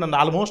ఉంటాయి. చూడండి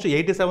ఆల్మోస్ట్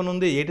 87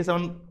 ఉంది,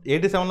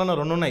 87లో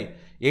 2 ఉన్నాయి,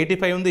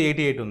 85 ఉంది,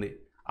 88 ఉంది.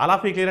 అలా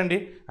ఫీ క్లియర్ అండి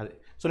అది.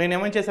 సో నేను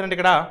ఏమేం చేశానంటే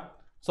ఇక్కడ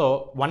సో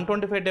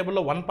 125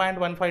 టేబుల్లో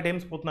 1.15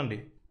 టైమ్స్ పోతుందండి.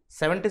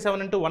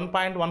 77 ఇంటూ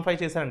 1.15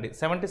 చేశానండి.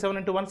 77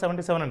 ఇంటూ 1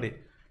 77 అండి.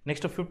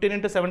 నెక్స్ట్ 15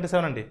 ఇంటూ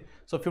 77 అండి.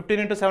 సో 15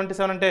 ఇంటూ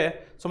 77 అంటే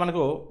సో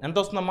మనకు ఎంత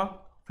వస్తుందమ్మా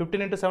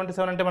 15 ఇంటూ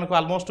 77 అంటే మనకు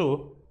almost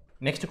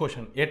next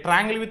question a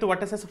triangle with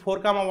vertices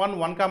 4,1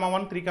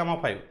 1,1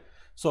 3,5.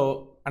 So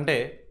అంటే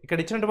ఇక్కడ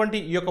ఇచ్చినటువంటి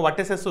ఈ యొక్క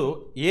వర్టిసెస్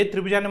ఏ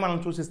త్రిభుజాన్ని మనం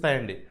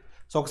సూచిస్తాయండి.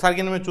 సో ఒకసారి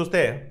కింద మీరు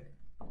చూస్తే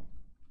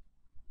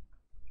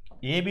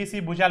ఏబిసి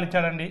భుజాలు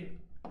ఇచ్చాడండి.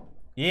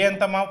 ఏ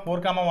ఎంతమ్మా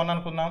 4,1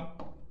 అనుకుందాం.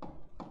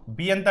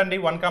 బి ఎంత అండి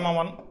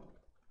 1,1,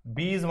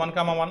 B is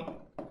 1,1,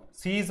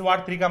 C is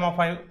what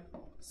 3,5,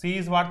 C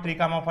is what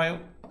 3,5,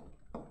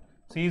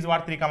 C is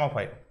what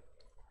 3,5.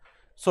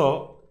 So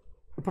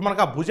ఇప్పుడు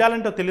మనకు ఆ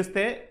భుజాలంటో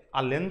తెలిస్తే ఆ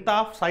లెంత్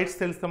ఆఫ్ సైడ్స్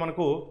తెలిస్తే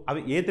మనకు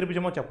అవి ఏ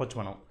త్రిభుజమో చెప్పొచ్చు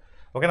మనం.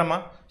 ఓకేనమ్మా.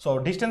 సో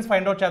డిస్టెన్స్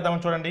ఫైండ్ అవుట్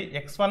చేద్దామని చూడండి.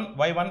 x1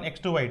 y1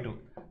 x2 y2.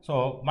 So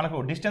మనకు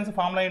డిస్టెన్స్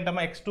ఫార్ములా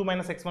ఏంటమ్మా x2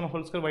 - x1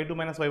 whole square y2 -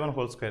 y1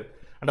 whole square.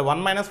 అంటే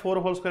 1 - 4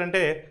 హోల్ స్క్వేర్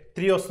అంటే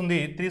 3 వస్తుంది,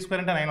 3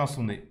 స్క్వేర్ అంటే 9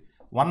 వస్తుంది.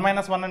 1 -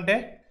 1 అంటే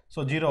సో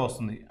 0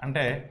 వస్తుంది.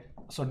 అంటే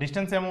సో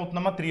డిస్టెన్స్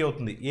ఏమవుతుందమ్మా 3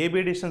 అవుతుంది. ఏబీ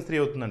డిస్టెన్స్ 3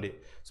 అవుతుందండి.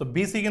 సో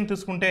బీసీ కింద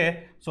తీసుకుంటే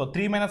సో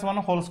 3 -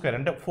 1 హోల్ స్క్వేర్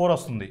అంటే 4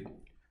 వస్తుంది.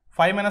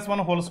 5 -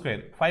 1 హోల్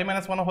స్క్వేర్,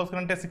 5 - 1 హోల్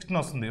స్క్వేర్ అంటే 16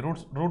 వస్తుంది.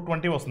 రూట్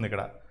 20 వస్తుంది.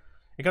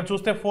 ఇక్కడ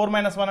చూస్తే 4 -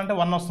 1 అంటే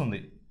 1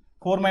 వస్తుంది.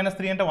 4 -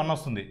 3 అంటే 1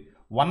 వస్తుంది.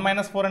 1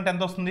 - 4 అంటే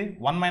ఎంత వస్తుంది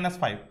 1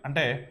 - 5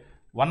 అంటే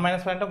 1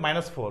 - 5 అంటే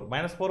 -4,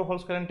 -4 హోల్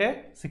స్క్వేర్ అంటే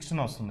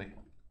 16 వస్తుంది.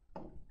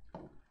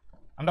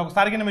 అంటే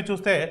ఒకసారి కింద మీరు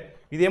చూస్తే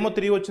ఇదేమో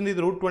 3 వచ్చింది,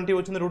 ఇది రూట్ 20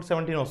 వచ్చింది, రూట్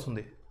 17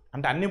 వస్తుంది.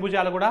 అంటే అన్ని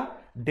భుజాలు కూడా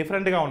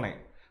డిఫరెంట్గా ఉన్నాయి.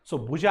 సో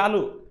భుజాలు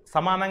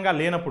సమానంగా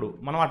లేనప్పుడు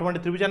మనం అటువంటి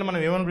త్రిభుజాన్ని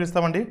మనం ఏమని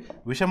పిలుస్తామండి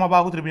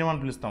విషమబాహు త్రిభుజం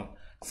అని పిలుస్తాం.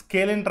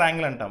 స్కేలిన్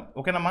ట్రయాంగిల్ అంటాం.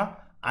 ఓకేనమ్మా.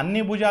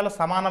 అన్ని భుజాలు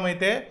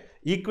సమానమైతే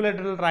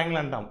ఈక్విలేటరల్ ట్రయాంగిల్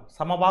అంటాం,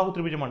 సమబాహు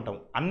త్రిభుజం అంటాం.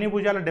 అన్ని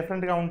భుజాలు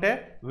డిఫరెంట్గా ఉంటే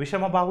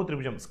విషమబాహు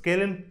త్రిభుజం,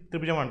 స్కేలిన్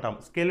త్రిభుజం అంటాం,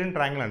 స్కేలిన్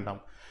ట్రయాంగిల్ అంటాం.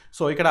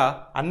 సో ఇక్కడ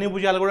అన్ని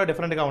భుజాలు కూడా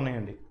డిఫరెంట్గా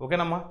ఉన్నాయండి.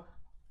 ఓకేనమ్మా.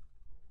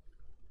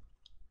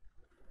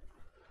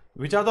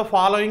 Which are the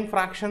following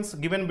fractions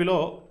given below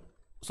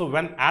so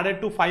when added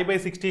to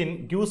 5/16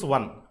 gives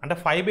 1 అంటే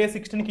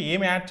 5/16కి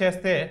ఏమి యాడ్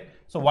చేస్తే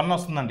సో 1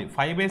 వస్తుందండి.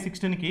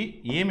 5/16కి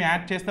ఏమి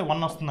యాడ్ చేస్తే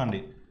 1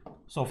 వస్తుందండి.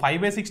 సో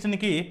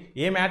 5/16కి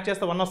ఏం యాడ్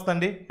చేస్తే 1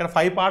 వస్తుందండి. ఇక్కడ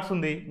 5 పార్ట్స్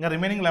ఉంది, ఇంకా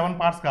రిమైనింగ్ 11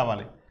 పార్ట్స్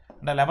కావాలి.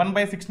 అంటే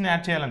 11/16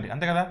 యాడ్ చేయాలండి,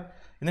 అంతే కదా.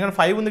 ఎందుకంటే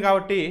 5 ఉంది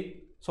కాబట్టి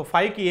సో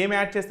 5కి ఏం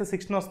యాడ్ చేస్తే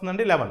 16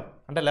 వస్తుందండి, 11.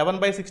 అంటే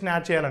 11/16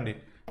 యాడ్ చేయాలండి.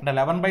 అంటే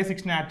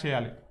 11/16 యాడ్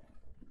చేయాలి.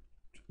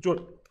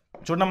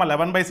 చూడమ్మా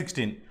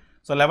 11/16.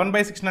 సో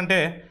 11/16 అంటే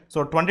సో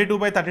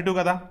 22/32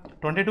 కదా.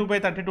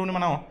 22/32ని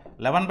మనం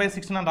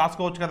 11/16 అని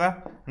రాసుకోవచ్చు కదా.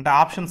 అంటే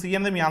ఆప్షన్ సి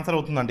అనేది మీ ఆన్సర్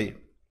అవుతుందండి.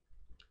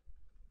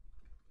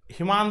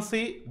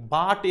 Himanshi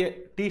bought a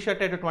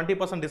t-shirt at a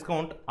 20%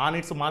 discount on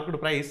its market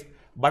price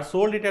but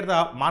sold it at the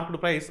market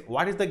price.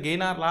 What is the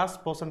gain or loss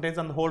percentage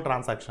on the whole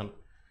transaction?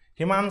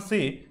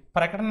 Himanshi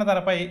ప్రకటన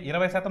ధరపై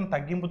 20%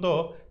 తగ్గింపుతో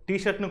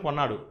టీషర్ట్ను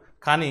కొన్నాడు,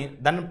 కానీ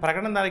దాన్ని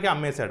ప్రకటన ధరకే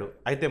అమ్మేశాడు.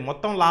 అయితే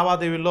మొత్తం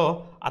లావాదేవీల్లో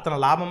అతని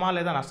లాభమా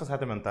లేదా నష్ట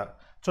శాతం ఎంత?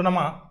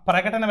 చూడమ్మా,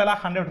 ప్రకటన వెల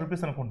 100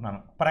 రూపీస్ అనుకుంటున్నాను.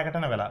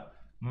 ప్రకటన వెల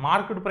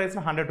మార్కెట్ ప్రైస్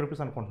 100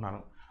 రూపీస్ అనుకుంటున్నాను.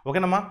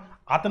 ఓకేనమ్మా.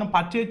 అతను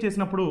పర్చేజ్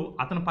చేసినప్పుడు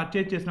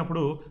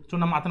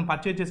చూడమ్మా, అతను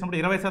పర్చేజ్ చేసినప్పుడు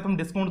 20%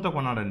 డిస్కౌంట్తో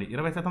కొన్నాడండి.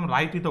 20%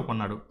 రాయితీతో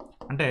కొన్నాడు.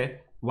 అంటే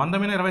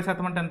 100 మీద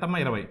 20% అంటే ఎంతమ్మా?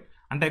 20.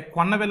 అంటే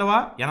కొన్న విలువ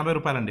 80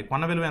 రూపాయలండి.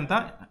 కొన్న విలువ ఎంత?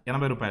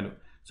 80 రూపాయలు.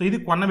 సో ఇది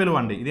కొన్న విలువ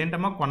అండి.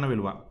 ఇదేంటమ్మా? కొన్న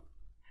విలువ.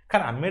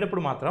 కానీ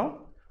అమ్మేటప్పుడు మాత్రం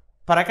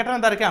ప్రకటన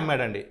ధరకే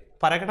అమ్మాడండి.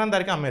 ప్రకటన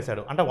ధరకే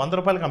అమ్మేశాడు. అంటే 100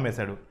 రూపాయలకి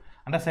అమ్మేశాడు.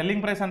 అంటే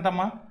సెల్లింగ్ ప్రైస్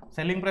ఎంతమ్మా?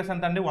 సెల్లింగ్ ప్రైస్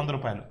ఎంత అండి? 100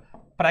 రూపాయలు.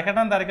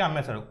 ప్రకటన ధరకే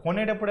అమ్మేశాడు.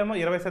 కొనేటప్పుడేమో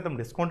 20%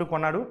 డిస్కౌంట్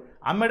కొన్నాడు,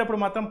 అమ్మేటప్పుడు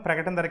మాత్రం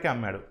ప్రకటన ధరకే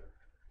అమ్మాడు.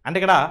 అంటే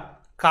ఇక్కడ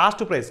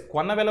కాస్ట్ ప్రైస్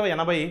కొన్న విలువ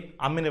 80,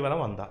 అమ్మిన విలువ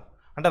 100.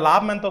 అంటే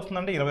లాభం ఎంత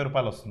వస్తుందంటే 20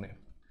 రూపాయలు వస్తుంది.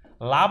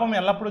 లాభం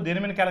ఎల్లప్పుడూ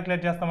దేని మీద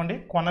క్యాలిక్యులేట్ చేస్తామండి?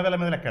 కొన్న విలువ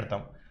మీద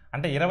లెక్కెడతాం.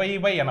 అంటే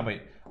 20/80.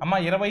 అమ్మ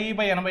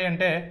 20/80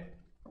 అంటే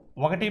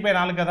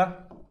 1/4 కదా.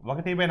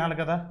 1/4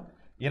 కదా.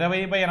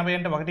 20/80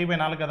 అంటే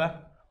 1/4 కదా.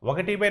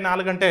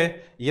 1/4 అంటే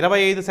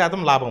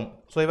 25% లాభం.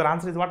 So your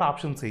answer is what?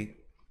 Option C.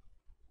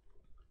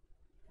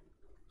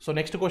 So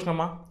next question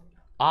అమ్మా,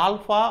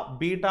 alpha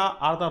beta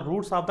are the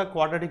roots of the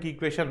quadratic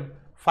equation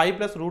 5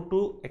 +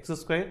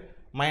 √2x²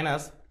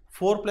 minus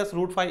 4 +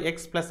 √5x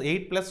 +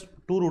 8 +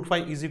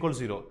 2√5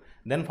 = 0.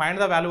 Then find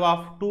the value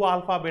of 2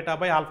 alpha beta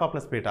by alpha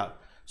plus beta.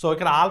 So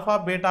ఇక్కడ alpha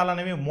బీటాలు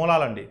అనేవి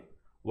మూలాలండి,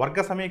 వర్గ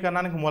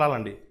సమీకరణానికి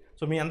మూలాలండి.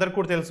 So మీ అందరికి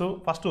కూడా తెలుసు.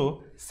 First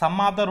some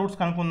of the roots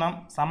కనుక్కుందాం.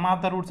 Some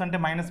of the roots అంటే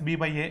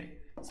 -b/a.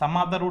 Some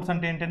of the roots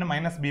అంటే ఏంటంటే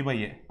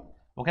 -b/a.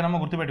 ఓకేనమ్మా,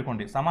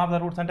 గుర్తుపెట్టుకోండి. సమ్ ఆఫ్ ద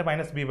రూట్స్ అంటే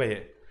 -b/a.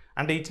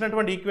 అంటే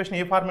ఇచ్చినటువంటి ఈక్వేషన్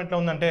ఏ ఫార్మేట్లో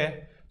ఉందంటే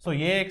సో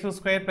ax²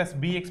 +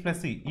 bx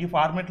 + c ఈ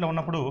ఫార్మేట్లో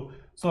ఉన్నప్పుడు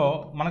సో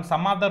మనకు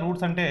సమ్ ఆఫ్ ద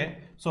రూట్స్ అంటే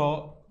సో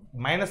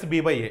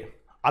 -b/a.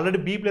 ఆల్రెడీ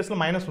b ప్లేస్లో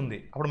మైనస్ ఉంది,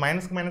 అప్పుడు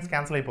మైనస్కి మైనస్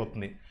క్యాన్సిల్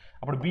అయిపోతుంది.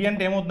 అప్పుడు b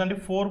అంటే ఏమవుతుందండి?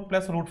 4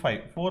 +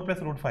 √5. 4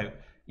 + √5.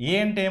 a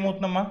అంటే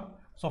ఏమవుతుందమ్మా?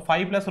 సో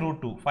 5 +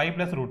 √2. 5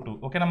 + √2.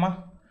 ఓకేనమ్మా.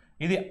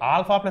 ఇది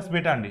ఆల్ఫా ప్లస్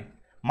బీటా అండి.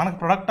 మనకు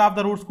ప్రొడక్ట్ ఆఫ్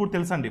ద రూట్స్ కూడా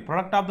తెలుసండి.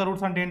 ప్రొడక్ట్ ఆఫ్ ద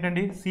రూట్స్ అంటే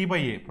ఏంటండి?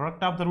 c/a.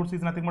 Product of the roots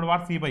is nothing but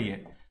what? c/a.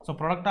 So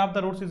product of the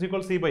roots is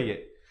equal c/a.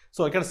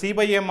 So ఇక్కడ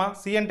c/a అమ్మా.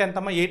 c అంటే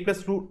ఎంతమ్మా? 8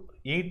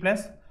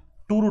 +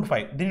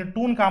 2√5. దీన్ని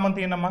 2ని కామన్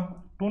తీయండమ్మా.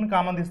 2ని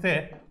కామన్ తీస్తే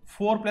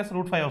 4 +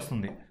 √5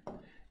 వస్తుంది.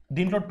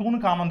 దీంట్లో 2ని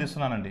కామన్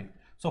తీస్తున్నానండి.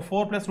 సో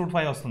 4 +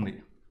 √5 వస్తుంది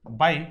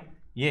బై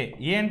a.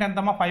 a అంటే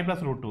ఎంతమ్మా? 5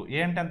 + √2. a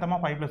అంటే ఎంతమ్మా?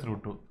 5 +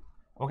 √2.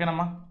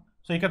 ఓకేనమ్మా.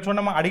 సో ఇక్కడ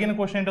చూడమ్మా, అడిగిన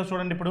క్వశ్చన్ ఏంటో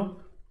చూడండి. ఇప్పుడు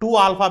 2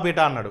 ఆల్ఫా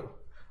బీటా అన్నాడు.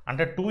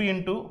 అంటే 2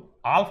 ఇంటూ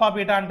ఆల్ఫా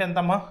బీటా అంటే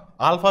ఎంతమ్మా?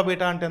 ఆల్ఫా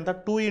బీటా అంటే ఎంత?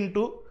 2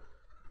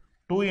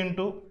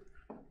 into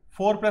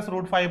 4 +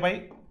 √5 by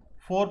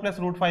 4 +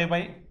 √5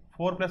 by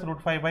 4 +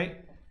 √5 by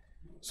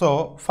so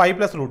 5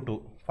 + √2.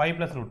 5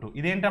 + √2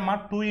 ఇదేంటమ్మా?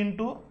 2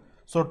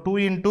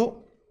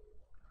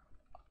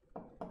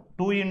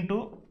 into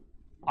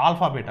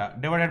alpha beta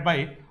divided by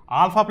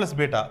alpha plus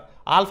beta.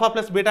 Alpha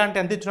plus beta అంటే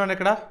ఎంత ఇచ్చినాడు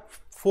ఇక్కడ?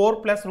 4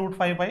 +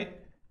 √5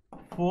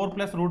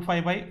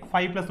 బై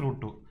 5 +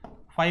 √2.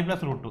 5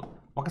 + √2.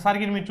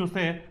 ఒకసారికి మీరు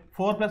చూస్తే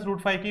 4 +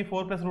 √5కి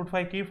 4 +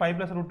 √5కి 5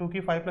 + √2కి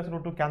 5 +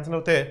 √2 క్యాన్సిల్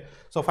అవుతే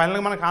సో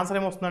ఫైనల్గా మనకు ఆన్సర్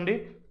ఏమొస్తుందండి?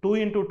 2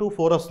 × 2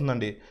 4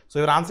 వస్తుందండి. So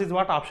your answer is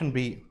what? Option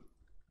B.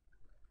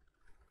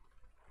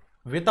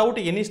 Without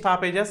any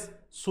stoppages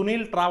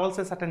Sunil travels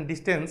a certain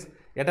distance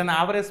at an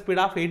average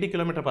speed of 80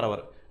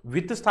 km/h.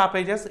 With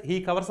stoppages he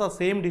covers the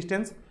same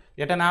distance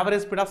at an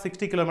average speed of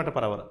 60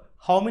 km/h.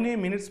 How many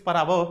minutes per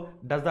hour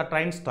does the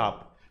train stop?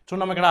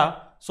 చూడమ్మ ఇక్కడ.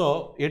 So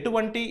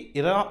ఎటువంటి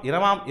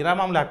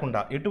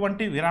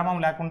విరామం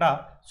లేకుండా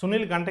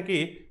సునీల్ గంటకి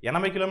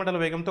 80 కిలోమీటర్ల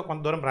వేగంతో కొంత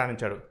దూరం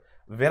ప్రయాణించాడు.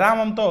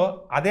 విరామంతో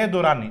అదే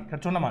దూరాన్ని ఇక్కడ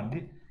చూడమ్మా,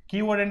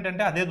 కీవర్డ్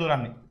ఏంటంటే అదే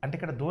దూరాన్ని. అంటే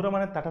ఇక్కడ దూరం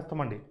అనేది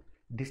తటస్థం అండి.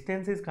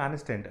 Distance is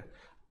constant.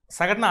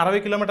 సగటున 60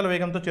 కిలోమీటర్ల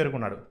వేగంతో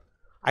చేరుకున్నాడు.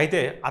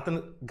 అయితే అతను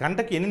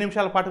గంటకి ఎన్ని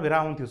నిమిషాల పాటు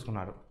విరామం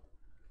తీసుకున్నాడు?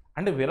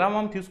 అంటే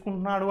విరామం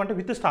తీసుకుంటున్నాడు అంటే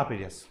విత్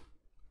స్టాపేజెస్.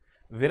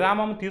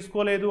 విరామం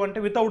తీసుకోలేదు అంటే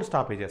వితౌట్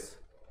స్టాపేజెస్.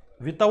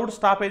 వితౌట్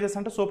స్టాపేజెస్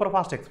అంటే super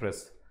fast express.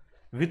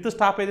 With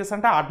stoppages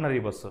అంటే ఆర్డినరీ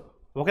బస్సు.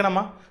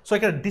 ఓకేనమ్మా. సో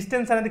ఇక్కడ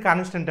డిస్టెన్స్ అనేది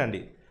కాన్స్టెంట్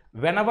అండి.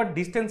 When ever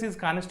distance is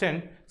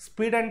constant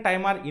speed and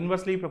time are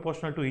inversely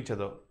proportional to each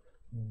other.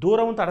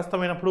 దూరం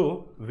తటస్థమైనప్పుడు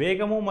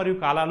వేగము మరియు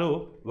కాలాలు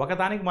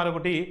ఒకదానికి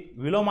మరొకటి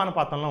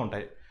విలోమానుపాతంలో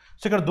ఉంటాయి.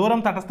 సో ఇక్కడ దూరం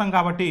తటస్థం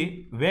కాబట్టి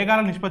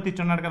వేగాల నిష్పత్తి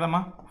ఇచ్చున్నాడు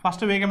కదమ్మా.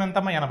 ఫస్ట్ వేగం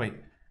ఎంతమ్మా 80.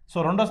 సో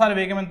రెండోసారి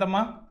వేగం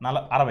ఎంతమ్మా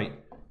 60.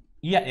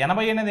 ఈ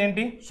 80 అనేది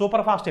ఏంటి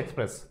super fast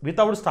express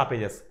without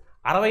stoppages.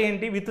 60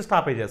 ఏంటి విత్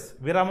స్టాపేజెస్,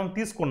 విరామం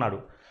తీసుకున్నాడు.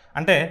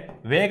 అంటే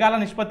వేగాల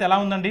నిష్పత్తి ఎలా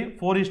ఉందండి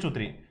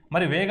 4:3.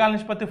 మరి వేగాల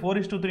నిష్పత్తి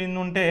 4:3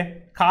 ఉంటే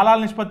కాలాల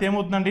నిష్పత్తి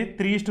ఏమవుతుందండి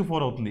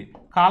 3:4 అవుతుంది.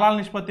 కాలాల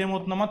నిష్పత్తి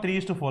ఏమవుతుందమ్మా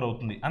 3:4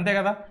 అవుతుంది. అంతే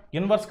కదా,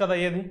 ఇన్వర్స్ కదా,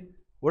 ఏది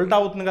ఉల్టా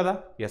అవుతుంది కదా.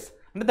 ఎస్,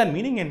 అంటే దాని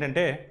మీనింగ్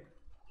ఏంటంటే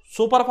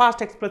సూపర్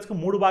ఫాస్ట్ ఎక్స్ప్రెస్కి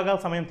 3 భాగాల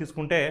సమయం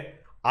తీసుకుంటే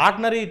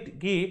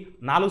ఆర్డినరీకి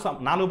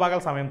 4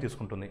 భాగాల సమయం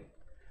తీసుకుంటుంది.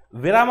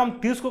 విరామం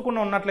తీసుకోకుండా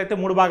ఉన్నట్లయితే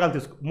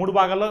 3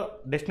 భాగాల్లో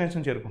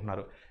డెస్టినేషన్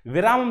చేరుకుంటున్నారు.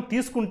 విరామం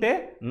తీసుకుంటే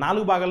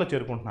 4 భాగాల్లో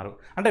చేరుకుంటున్నారు.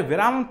 అంటే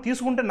విరామం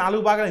తీసుకుంటే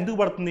 4 భాగాలు ఎందుకు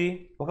పడుతుంది,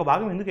 ఒక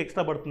భాగం ఎందుకు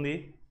ఎక్స్ట్రా పడుతుంది,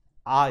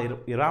 ఆ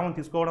విరామం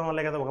తీసుకోవడం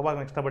వల్లే కదా ఒక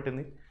భాగం ఎక్స్ట్రా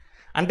పట్టింది.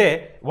 అంటే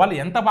వాళ్ళు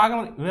ఎంత భాగం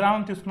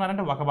విరామం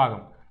తీసుకున్నారంటే ఒక భాగం.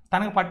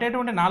 తనకు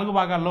పట్టేటువంటి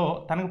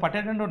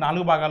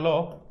 4 భాగాల్లో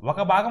ఒక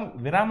భాగం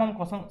విరామం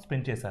కోసం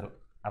స్పెండ్ చేశారు,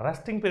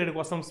 రెస్టింగ్ పీరియడ్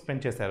కోసం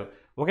స్పెండ్ చేశారు.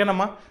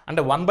 ఓకేనమ్మా,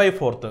 అంటే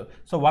 1/4.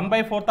 So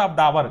 1/4 of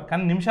the hour.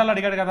 కానీ నిమిషాలు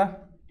అడిగాడు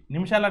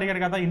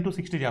కదా ఇంటూ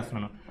 60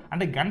 చేస్తున్నాను.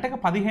 అంటే గంటకు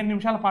 15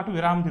 నిమిషాల పాటు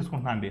విరామం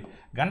తీసుకుంటున్నాను అండి.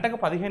 గంటకు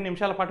 15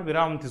 నిమిషాల పాటు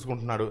విరామం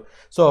తీసుకుంటున్నాడు.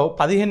 సో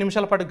 15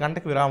 నిమిషాల పాటు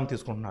గంటకు విరామం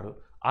తీసుకుంటున్నాడు.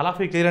 ఆల్ ఆఫ్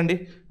యూ క్లియర్ అండి.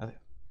 అదే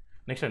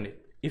నెక్స్ట్ అండి,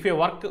 if A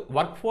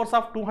work force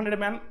of 200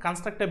 men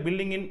construct a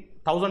building in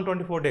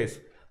 1024 days,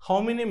 how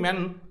many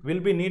men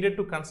will be needed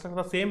to construct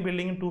the same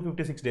building in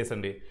 256 days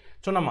అండి.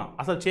 చూడమ్మా,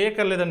 అసలు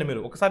చేయక్కర్లేదండి.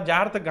 మీరు ఒకసారి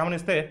జాగ్రత్తగా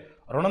గమనిస్తే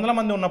 200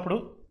 మంది ఉన్నప్పుడు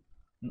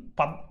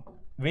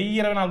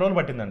 1024 రోజులు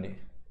పట్టిందండి.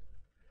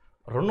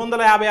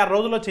 256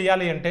 రోజుల్లో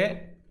చేయాలి అంటే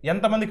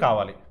ఎంతమంది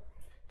కావాలి?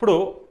 ఇప్పుడు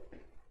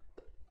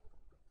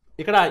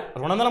ఇక్కడ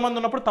 200 మంది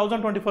ఉన్నప్పుడు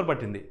 1024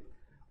 పట్టింది.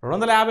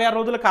 256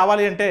 రోజులు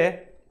కావాలి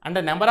అంటే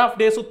నెంబర్ ఆఫ్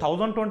డేస్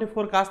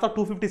 1024 కాస్త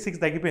 256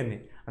 తగ్గిపోయింది.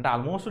 అంటే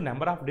ఆల్మోస్ట్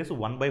నెంబర్ ఆఫ్ డేస్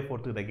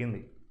 1/4 తగ్గింది.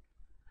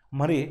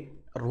 మరి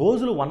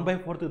రోజులు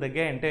 1/4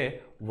 తగ్గాయంటే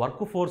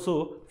వర్క్ ఫోర్సు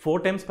 4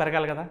 times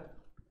పెరగాలి కదా.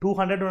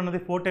 200 ఉన్నది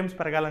 4 times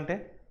పెరగాలంటే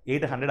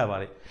 800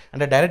 అవ్వాలి.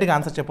 అంటే డైరెక్ట్గా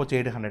ఆన్సర్ చెప్పొచ్చు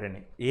 800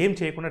 అని. ఏం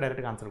చేయకుండా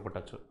డైరెక్ట్గా ఆన్సర్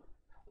కొట్టచ్చు.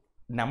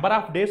 నెంబర్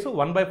ఆఫ్ డేస్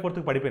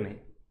 1/4 పడిపోయినాయి.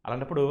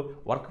 అలాంటప్పుడు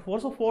వర్క్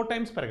ఫోర్స్ 4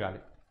 times పెరగాలి.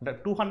 అంటే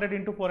 200 ×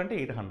 4 అంటే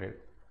 800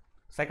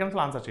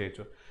 సెకండ్స్లో ఆన్సర్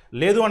చేయొచ్చు.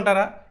 లేదు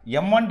అంటారా,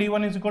 M1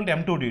 D1 =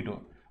 M2 D2.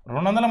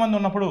 200 మంది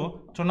ఉన్నప్పుడు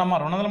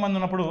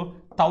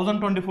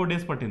 1024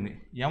 days పట్టింది.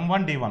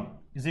 M1 D1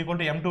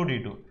 = M2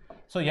 D2.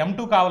 So M2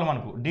 కావాలి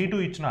మనకు,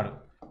 D2 ఇచ్చినాడు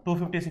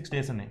 256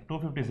 days అని.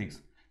 256.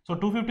 సో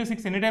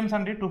 256 ఎన్ని టైమ్స్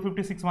అండి,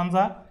 256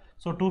 వన్సా.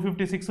 So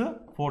 256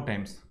 4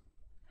 times.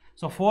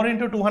 సో 4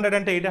 × 200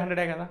 అంటే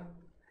 800 కదా.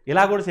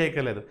 ఇలా కూడా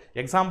చేయక్కర్లేదు,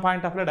 ఎగ్జామ్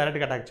పాయింట్ ఆఫ్ వ్యూ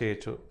డైరెక్ట్గా అటాక్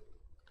చేయొచ్చు.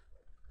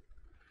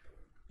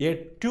 A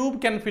tube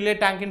can fill a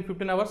tank in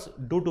 15 hours.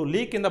 Due to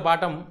leak in the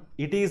bottom,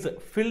 it is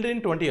filled in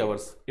 20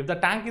 hours. If the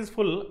tank is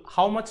full,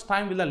 how much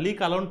time will the leak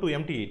allow to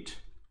empty it?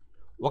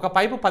 ఒక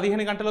pipe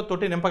 15 గంటల్లో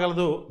తొట్టి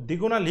నింపగలదు.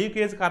 దిగున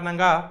leakage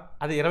కారణంగా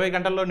అది 20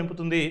 గంటల్లో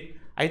నింపుతుంది.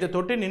 అయితే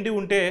తొట్టి నిండి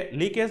ఉంటే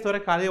లీకేజ్ ద్వారా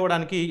ఖాళీ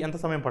అవ్వడానికి ఎంత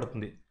సమయం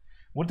పడుతుంది?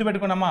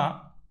 గుర్తుపెట్టుకున్నామా,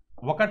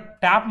 ఒక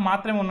ట్యాప్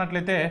మాత్రమే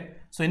ఉన్నట్లయితే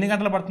సో ఎన్ని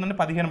గంటలు పడుతుందండి,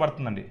 15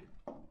 పడుతుందండి.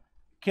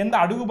 కింద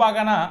అడుగు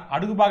భాగాన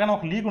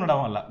ఒక లీక్ ఉండడం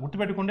వల్ల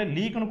గుర్తుపెట్టుకుంటే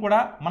లీక్ను కూడా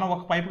మనం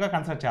ఒక పైపుగా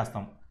కన్సిడర్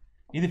చేస్తాం.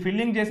 ఇది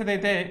ఫిల్లింగ్ చేసేది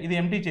అయితే ఇది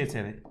ఎంటీ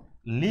చేసేది.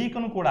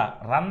 లీక్ను కూడా,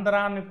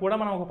 రంధ్రాన్ని కూడా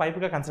మనం ఒక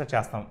పైపుగా కన్సిడర్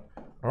చేస్తాం.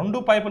 2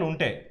 పైపులు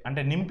ఉంటే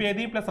అంటే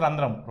నింపేది ప్లస్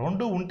రంధ్రం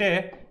 2 ఉంటే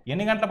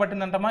ఎన్ని గంటలు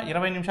పట్టిందంటమ్మా,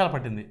 20 నిమిషాలు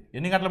పట్టింది.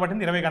 ఎన్ని గంటలు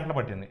పట్టింది, 20 గంటలు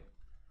పట్టింది.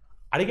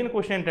 అడిగిన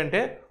క్వశ్చన్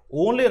ఏంటంటే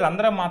ఓన్లీ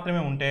రంధ్రం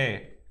మాత్రమే ఉంటే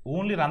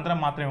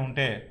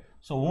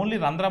సో ఓన్లీ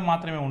రంధ్రం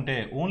మాత్రమే ఉంటే,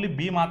 ఓన్లీ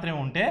బి మాత్రమే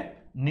ఉంటే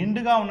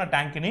నిండుగా ఉన్న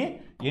ట్యాంక్ని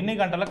ఎన్ని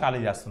గంటల్లో ఖాళీ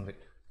చేస్తుంది,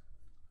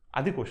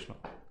 అది క్వశ్చన్.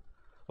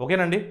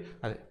 ఓకేనండి.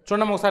 అదే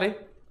చూడమ్మా ఒకసారి,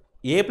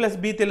 A +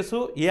 B తెలుసు,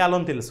 A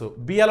అలోన్ తెలుసు.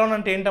 B అలోన్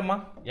అంటే ఏంటమ్మా,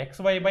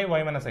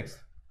 XY/Y-X.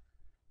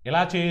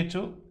 ఇలా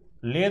చేయొచ్చు.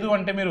 లేదు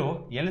అంటే మీరు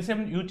ఎల్సిఎం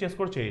యూజ్ చేసి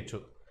కూడా చేయొచ్చు.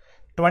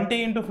 20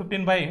 ×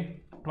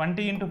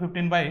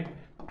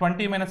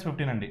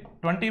 15/20 అండి.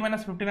 20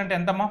 - 15 అంటే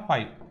ఎంతమ్మా,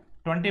 5.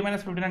 20 -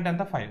 15 అంటే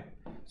ఎంత, 5.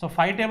 సో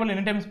 5 టేబుల్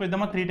ఎన్ని టైమ్స్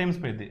పోయిద్దామా, 3 times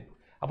పోయిద్ది.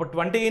 అప్పుడు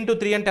 20 ×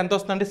 3 అంటే ఎంత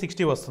వస్తుందండి,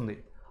 60 వస్తుంది.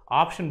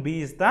 Option B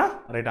is the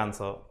right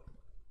answer.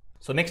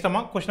 So next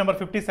అమ్మా, question number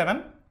 57.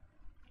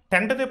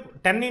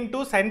 10 ×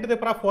 sin to the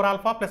power 4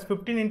 alpha plus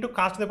 15 ×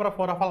 cos to the power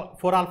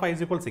 4 alpha is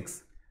equal 6.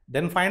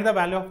 Then find the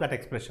value of that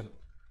expression.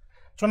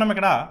 చూడండి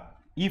ఇక్కడ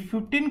ఈ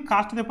 15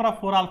 cos to the power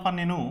 4 alpha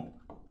నేను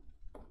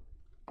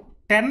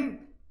 10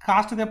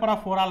 cos to the power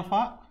 4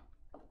 alpha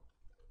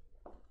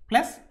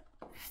plus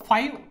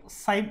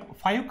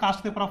 5 cos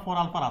to the power 4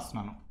 alpha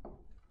రాస్తున్నాను.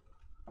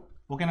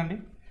 ఓకేనండి.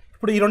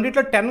 ఇప్పుడు ఈ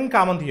రెండిట్లో 10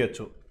 common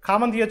తీయొచ్చు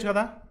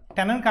కదా.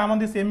 10 కామన్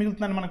తీసి ఏం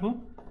మిగులుతుందండి మనకు,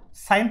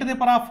 sin to the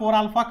power 4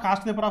 alpha cos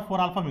to the power 4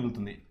 alpha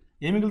మిగులుతుంది.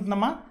 ఏం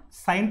మిగులుతుందమ్మా,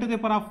 sin to the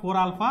power 4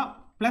 alpha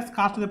plus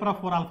cos to the power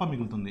 4 alpha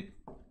మిగులుతుంది.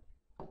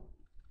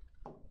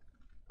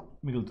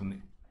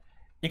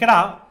 ఇక్కడ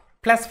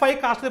 +5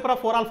 cos to the power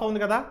 4 alpha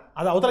ఉంది కదా,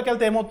 అది అవతలకి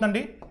వెళ్తే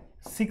ఏమవుతుందండి,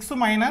 6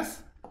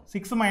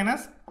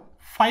 -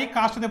 5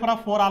 cost to the power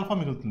of 4 alpha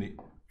మిగులుతుంది.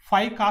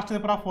 5 cost to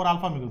the power of 4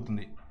 alpha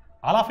మిగులుతుంది.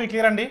 ఆల్ ఆఫ్ యూ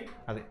క్లియర్ అండి.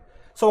 అదే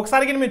సో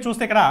ఒకసారి మీరు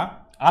చూస్తే ఇక్కడ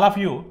ఆల్ ఆఫ్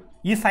యూ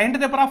ఈ sign to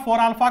the power of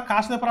 4 alpha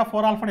cost to the power of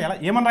 4 alpha ఎలా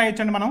ఏమని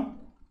రాయొచ్చండి మనం?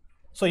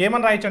 సో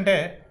ఏమని రాయొచ్చు అంటే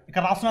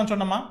ఇక్కడ రాస్తున్నాను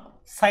చూడమ్మా,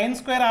 sine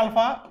square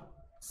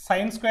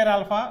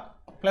alpha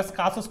plus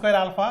cos square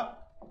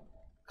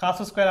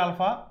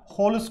alpha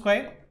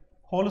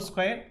whole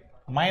square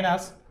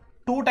minus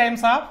 2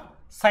 times of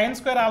sine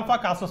square alpha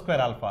cos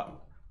square alpha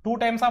 2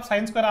 times of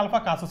sine square alpha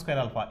cos square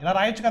alpha ఇలా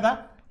రాయొచ్చు కదా.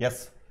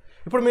 ఎస్,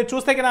 ఇప్పుడు మీరు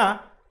చూస్తే కన్నా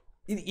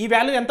ఈ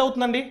వాల్యూ ఎంత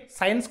అవుతుందండి?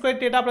 Sine square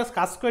theta plus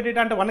cos square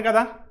theta అంటే 1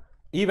 కదా,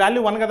 ఈ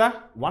వాల్యూ 1 కదా,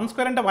 1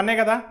 స్క్వేర్ అంటే 1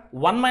 కదా,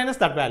 1 మైనస్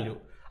దట్ వాల్యూ.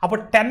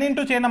 అప్పుడు 10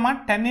 into చేయనమ్మా,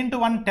 10 into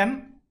 1 10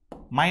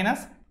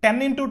 minus 10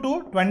 into 2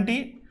 20.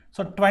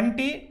 So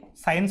 20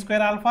 sine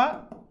square alpha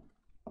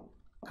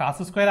cos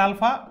square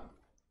alpha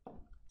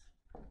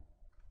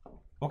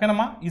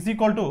ఓకేనమ్మా ఈజ్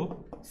ఈక్వల్ టు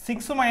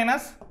 6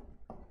 మైనస్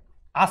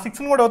ఆ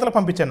 6ని కూడా యువతలకు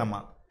పంపించానమ్మా.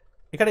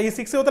 ఇక్కడ ఈ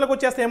 6 యువతలకు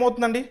వచ్చేస్తే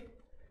ఏమవుతుందండి?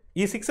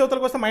 ఈ 6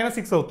 యువతలకు వస్తే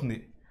 -6 అవుతుంది.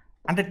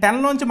 అంటే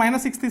 10 నుంచి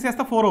 -6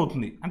 తీసేస్తే 4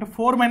 అవుతుంది. అంటే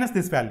 4 minus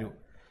this value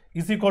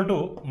is equal to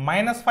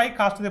 -5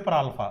 cost to the power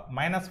alpha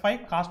 -5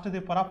 cost to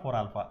the power of 4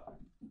 alpha.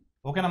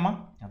 ఓకేనమ్మా.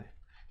 అదే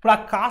ఇప్పుడు ఆ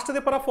cost to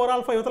the power of 4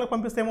 alpha యువతలకు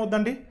పంపిస్తే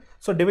ఏమవుతుందండి?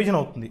 సో డివిజన్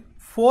అవుతుంది.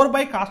 4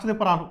 by cost to the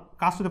power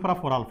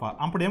of 4 alpha.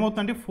 అప్పుడు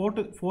ఏమవుతుందండి?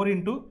 4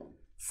 into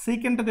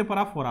secant to the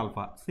power of 4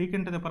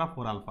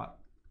 alpha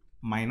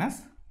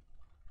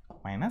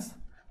minus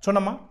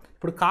చూడమ్మా,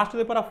 ఇప్పుడు cost to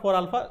the power of 4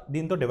 alpha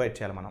దీంతో డివైడ్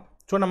చేయాలి మనం.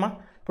 చూడమ్మా,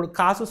 ఇప్పుడు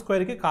కాస్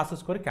స్క్వేర్కి కాస్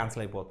స్క్వేర్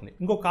క్యాన్సిల్ అయిపోతుంది.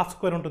 ఇంకో కాస్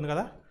స్క్వేర్ ఉంటుంది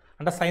కదా,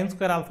 అంటే sine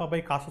square alpha by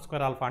cos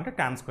square alpha అంటే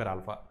టాన్ స్క్వేర్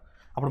ఆల్ఫా.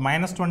 అప్పుడు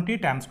 -20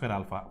 tan square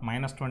alpha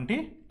 -20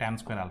 tan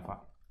square alpha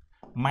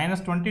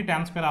 -20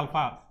 tan square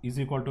alpha is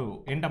equal to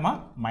ఏంటమ్మా?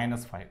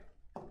 -5.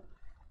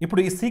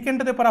 ఇప్పుడు ఈ secant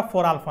to the power of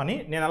 4 ఆల్ఫాని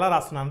నేను ఎలా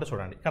రాస్తున్నాను అంటే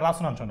చూడండి, ఇక్కడ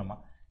రాస్తున్నాను చూడమ్మా.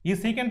 ఈ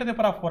secant to the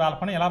power of 4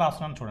 ఆల్ఫాని ఎలా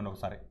రాస్తున్నాను చూడండి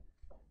ఒకసారి.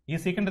 ఈ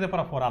secant to the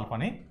power of 4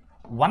 ఆల్ఫాని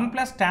 1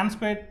 plus tan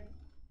square,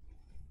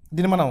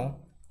 దీన్ని మనం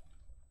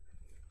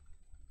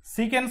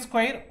secant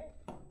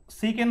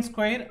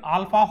square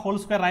alpha whole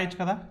square రాయొచ్చు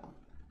కదా.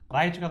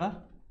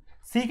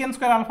 సీకెంట్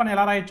స్క్వేర్ ఆల్ఫాని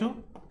ఎలా రాయొచ్చు?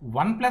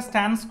 1 plus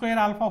tan square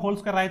alpha whole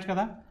square రాయొచ్చు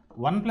కదా.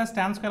 1 plus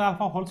tan square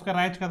alpha whole square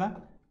రాయొచ్చు కదా.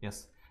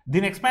 ఎస్,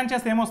 దీన్ని ఎక్స్పాండ్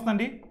చేస్తే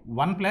ఏమొస్తుందండి?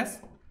 1 plus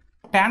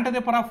tan to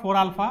the power of 4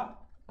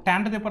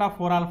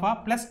 alpha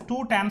plus 2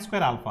 tan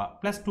square alpha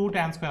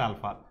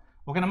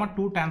ఓకేనమ్మా.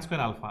 2 టాన్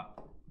స్క్వేర్ ఆల్ఫా.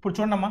 ఇప్పుడు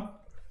చూడమ్మా,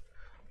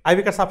 అవి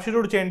ఇక్కడ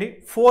సబ్స్టిట్యూట్ చేయండి.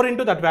 4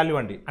 ఇంటూ దట్ వాల్యూ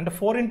అండి, అంటే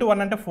 4 ఇంటూ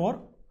 1 అంటే 4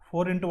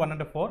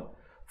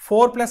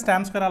 4 plus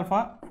tan square alpha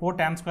 4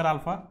 tan square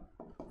alpha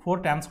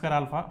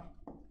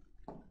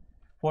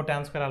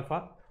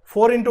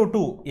 4 into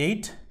 2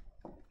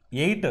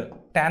 8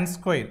 tan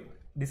square,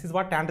 this is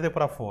what tan to the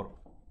power of 4.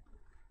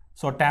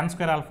 So tan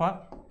square alpha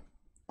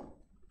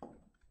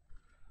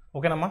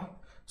ఓకేనమ్మా.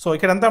 సో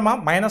ఇక్కడ ఎంతమ్మా?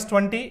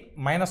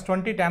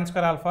 -20 tan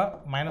square alpha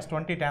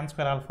 -20 tan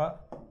square alpha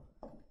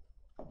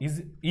is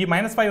ఈ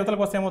 -5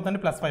 యువతలకు వస్తే ఏమవుతుంది?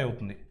 +5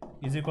 అవుతుంది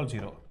is equal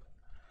 0.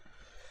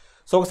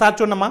 So ఒకసారి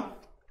చూడమ్మా,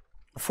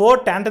 4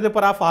 tan to the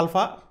power of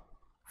alpha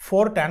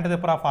 4 tan to the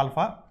power of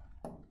alpha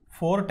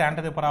 4 tan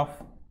to the power of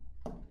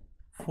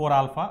 4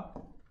 alpha.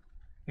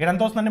 ఇక్కడ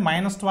ఎంత వస్తుందండి?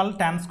 -12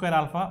 tan square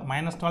alpha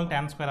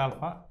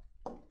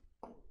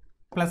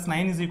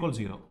 +9 is equal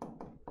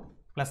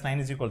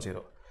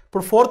 0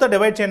 ఇప్పుడు 4తో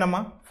డివైడ్ చేయండి అమ్మా.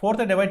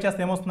 4తో డివైడ్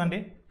చేస్తే ఏమొస్తుందండి?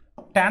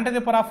 Tan to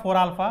the power of 4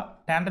 alpha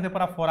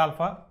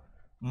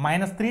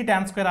 -3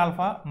 tan square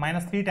alpha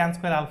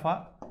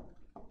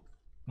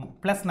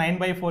plus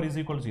 9/4 is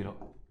equal 0.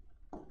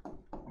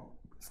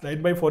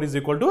 9/4 is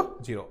equal to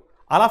 0.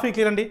 All of you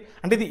clear అండి.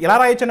 అంటే ఇది ఎలా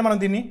రాయొచ్చండి మనం?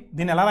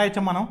 దీన్ని ఎలా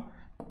రాయొచ్చాం మనం?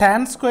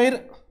 Tan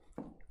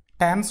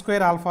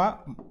square alpha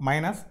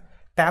minus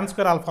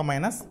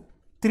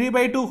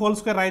 3/2 whole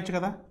square రాయొచ్చు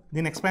కదా.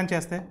 దీన్ని ఎక్స్పాండ్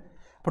చేస్తే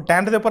ఇప్పుడు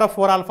tan to the power of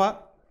 4 alpha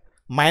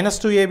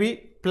 -2ab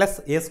plus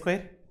a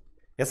square.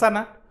 Yes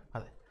అన్నా?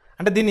 అదే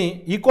అంటే దీన్ని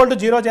ఈక్వల్ టు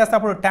 0 చేస్తే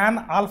అప్పుడు టాన్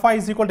ఆల్ఫా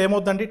ఈజ్ ఈక్వల్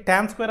ఏమవుతుందండి?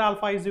 Tan square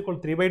alpha is equal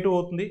 3/2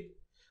 అవుతుంది.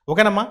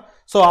 ఓకేనమ్మా.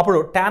 సో అప్పుడు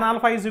టాన్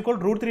ఆల్ఫా ఈజ్ ఈక్వల్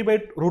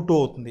 √3/√2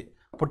 అవుతుంది.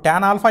 ఇప్పుడు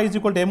టాన్ ఆల్ఫా ఈజ్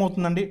ఈక్వల్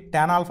ఏమవుతుందండి?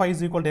 Tan alpha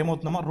is equal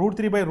ఏమవుతుందమ్మా?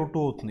 √3/√2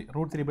 అవుతుంది.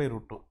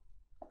 √3/√2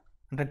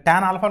 అంటే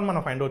టాన్ ఆల్ఫాని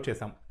మనం ఫైండ్ అవుట్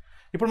చేసాం.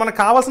 ఇప్పుడు మనకు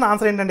కావాల్సిన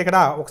ఆన్సర్ ఏంటంటే ఇక్కడ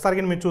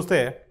ఒకసారి మీరు చూస్తే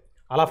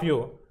ఆల్ ఆఫ్ యూ,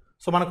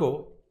 సో మనకు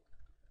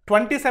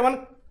 27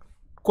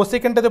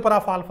 cosecant to the power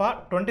of alpha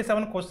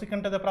 27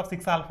 cosecant to the power of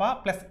 6 alpha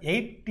plus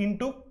 8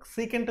 into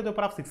secant to the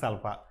power of 6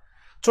 alpha.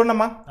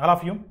 చూడమ్మా ఆల్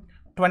ఆఫ్ యూ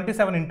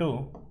 27 ఇంటూ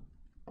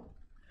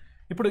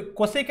ఇప్పుడు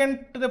cosecant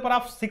to the power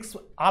of 6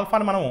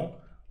 ఆల్ఫాని మనము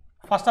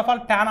first of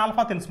all tan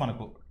alpha తెలుసు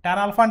మనకు. tan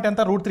alpha అంటే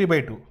ఎంత?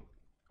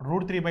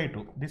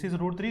 √3/2 this is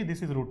 √3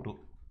 this is √2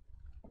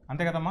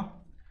 అంతే కదమ్మా.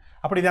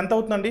 అప్పుడు ఇది ఎంత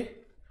అవుతుందండి?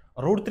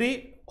 √3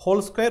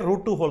 హోల్ స్క్వేర్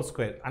 √2 హోల్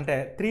స్క్వేర్ అంటే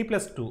 3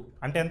 + 2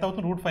 అంటే ఎంత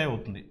అవుతుంది? √5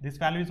 అవుతుంది. This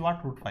value is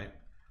what? √5.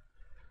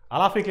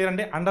 All of you clear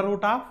అండి. Under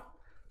root of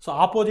so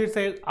opposite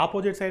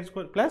side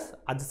square plus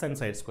adjacent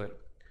side square.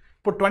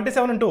 ఇప్పుడు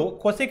 27 into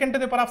cosecant to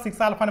the power of 6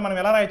 ఆల్ఫాని మనం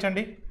ఎలా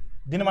రాయొచ్చండి?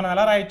 దీన్ని మనం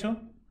ఎలా రాయొచ్చు?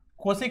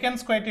 cosecant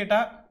square theta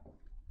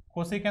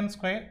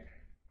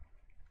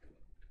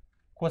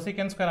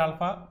కొసెకెంట్ square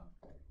alpha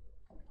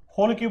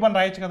whole cube అని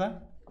రాయొచ్చు కదా,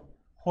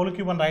 హోల్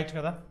క్యూబ్ అని రాయొచ్చు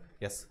కదా.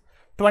 Yes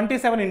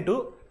 27 into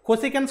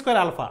కొసెకెంట్ square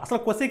alpha. అసలు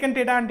కొసెకెంట్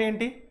ఏటా అంటే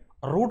ఏంటి?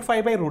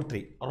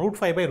 √5/√3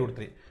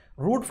 √5/√3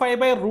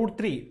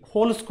 √5/√3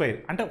 హోల్ స్క్వేర్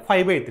అంటే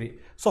 5/3.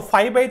 So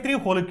 5/3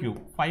 whole cube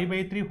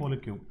 5/3 whole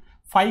cube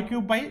 5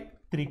 cube by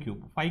 3 cube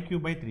 5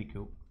 cube by 3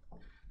 cube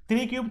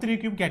 3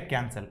 cube get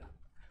cancel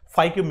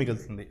 5 cube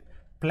మిగులుతుంది.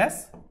 ప్లస్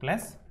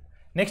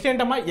నెక్స్ట్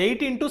ఏంటమ్మా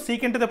 8 into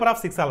secant to the power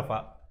of 6 alpha.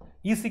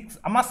 ఈ 6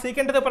 అమ్మా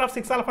secant to the power of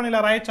 6 ఆల్ఫాని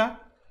ఇలా రాయొచ్చా?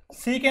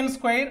 Secant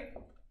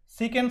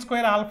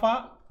square alpha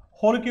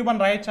whole cube అని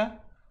రాయొచ్చా?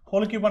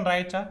 Whole cube అని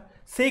రాయొచ్చా?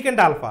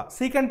 Secant alpha.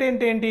 Secant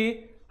ఏంటి?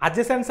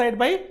 Adjacent side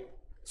by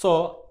so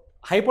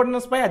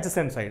hypotenuse by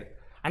adjacent side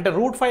అంటే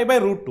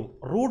 √5/√2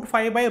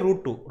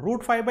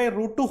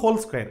 √5/√2 whole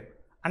square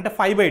అంటే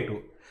 5/2.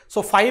 So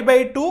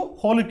 5/2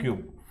 whole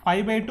cube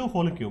 5/2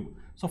 whole cube.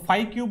 So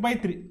 5 cube by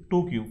 2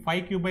 cube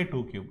 5 cube by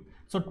 2 cube.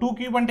 So 2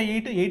 cube అంటే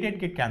 8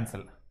 get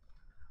cancel.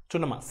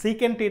 చూడమ్మా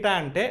secant theta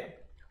అంటే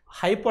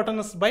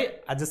hypotenuse by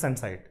adjacent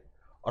side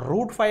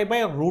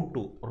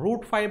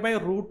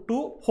 √5/√2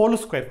 whole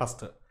square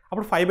first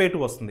అప్పుడు 5/2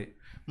 వస్తుంది.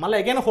 మళ్ళీ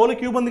again whole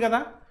cube ఉంది కదా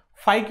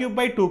 5 క్యూబ్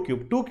బై 2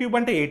 క్యూబ్ 2 క్యూబ్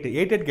అంటే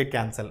 8 get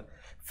cancel.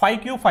 5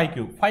 cube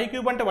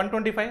అంటే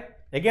 125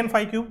 again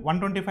 5 cube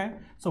 125.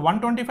 So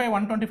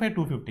 125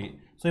 250.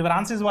 So your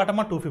answer is what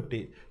అమ్మా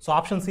 250. So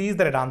option C is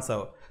the right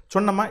answer.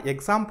 చూడమ్మా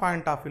exam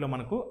point of వ్యూలో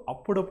మనకు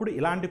అప్పుడప్పుడు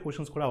ఇలాంటి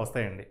క్వశ్చన్స్ కూడా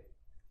వస్తాయండి.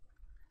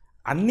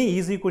 అన్ని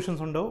ఈజీ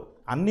క్వశ్చన్స్ ఉండవు,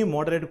 అన్ని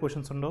మోడరేట్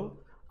క్వశ్చన్స్ ఉండవు,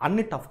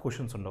 అన్ని టఫ్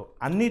క్వశ్చన్స్ ఉండవు.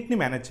 అన్నిటిని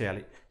మేనేజ్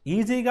చేయాలి.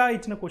 ఈజీగా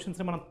ఇచ్చిన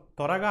క్వశ్చన్స్ని మనం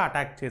త్వరగా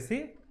అటాక్ చేసి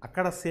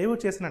అక్కడ సేవ్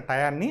చేసిన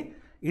టయాన్ని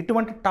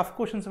ఇటువంటి టఫ్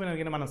క్వశ్చన్స్ మీద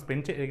మనం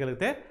స్పెండ్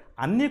చేయగలిగితే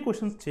అన్ని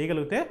క్వశ్చన్స్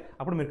చేయగలిగితే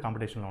అప్పుడు మీరు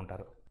కాంపిటీషన్లో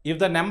ఉంటారు. If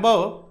the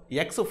number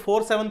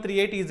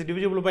x4738 is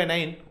divisible by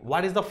 9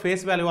 what is the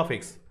face value of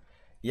x?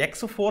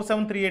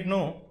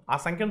 x4738ను ఆ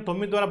సంఖ్యను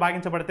 9 ద్వారా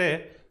భాగించబడితే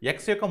x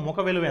యొక్క ముఖ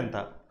విలువ ఎంత?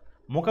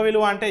 ముఖ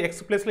విలువ అంటే x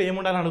ప్లేస్లో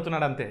ఏముండాలని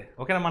అడుగుతున్నాడు అంతే.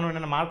 ఓకేనా? మనం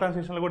నిన్న మారథాన్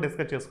సెషన్లో కూడా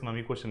డిస్కస్ చేసుకున్నాం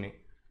ఈ క్వశ్చన్ని,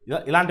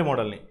 ఇలాంటి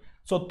మోడల్ని.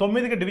 సో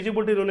 9కి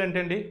డివిజిబిలిటీ రూల్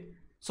ఏంటండి?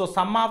 So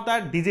some of the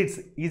digits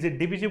is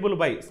divisible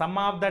by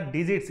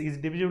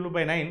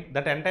 9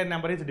 that entire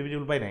number is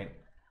divisible by 9.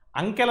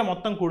 అంకెల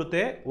మొత్తం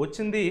కూడితే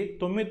వచ్చింది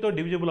 9తో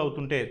డివిజిబుల్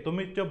అవుతుంటే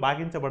 9తో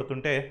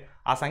భాగించబడుతుంటే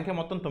ఆ సంఖ్య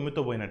మొత్తం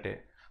 9తో పోయినట్టే.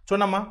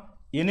 చూడమ్మా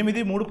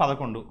 8 3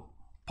 11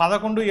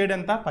 11 7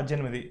 ఎంత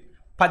 18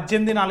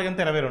 18 4 ఎంత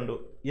 22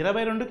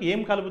 22కి ఏం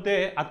కలిపితే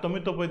అది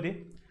 9తో పోయింది.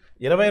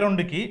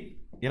 22కి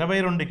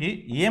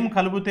ఏం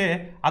కలిపితే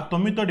అది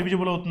 9తో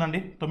డివిజిబుల్ అవుతుందండి,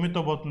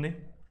 9తో పోతుంది.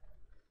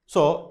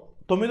 సో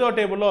 9వ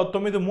టేబుల్లో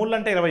 9 3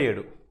 అంటే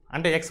 27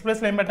 అంటే ఎక్స్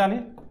ప్లేస్లో ఏం పెట్టాలి?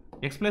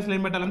 ఎక్స్ ప్లేస్లో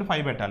ఏం పెట్టాలంటే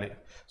 5 పెట్టాలి.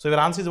 So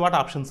your answer is what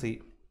option C.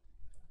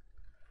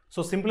 So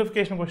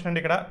simplification question అండి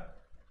ఇక్కడ.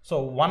 సో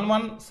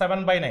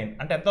 117/9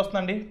 అంటే ఎంత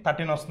వస్తుందండి?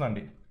 13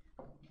 వస్తుందండి.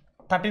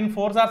 13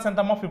 4s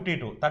ఎంతమ్మా?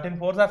 52. 13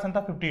 4s ఎంత?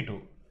 52.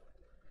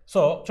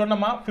 సో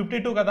చూడమ్మా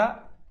 52 కదా,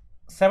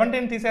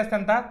 17 తీసేస్తే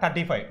ఎంత?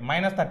 35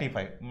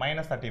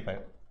 -35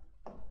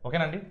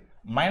 ఓకేనండి.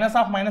 మైనస్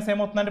ఆఫ్ మైనస్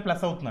ఏమవుతుందండి?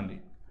 ప్లస్ అవుతుందండి.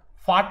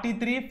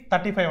 43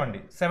 35 అండి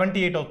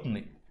 78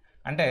 అవుతుంది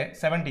అంటే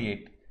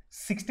 78.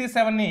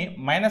 67ని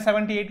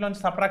 -78లోంచి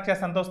సబ్ట్రాక్ట్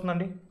చేస్తే ఎంత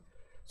వస్తుందండి?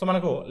 సో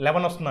మనకు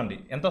 11 వస్తుందండి.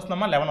 ఎంత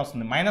వస్తుందమ్మా? 11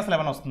 వస్తుంది.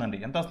 -11 వస్తుందండి.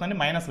 ఎంత వస్తుందండి?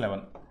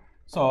 -11.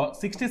 సో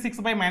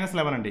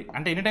 66/-11 అండి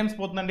అంటే ఎన్ని టైమ్స్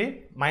పోతుందండి?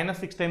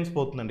 -6 టైమ్స్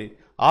పోతుందండి.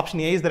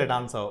 Option A is the right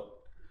answer.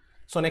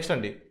 So next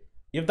అండి,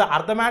 if the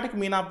arithmetic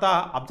mean of the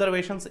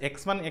observations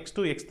x1 x2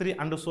 x3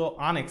 and so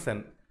on xn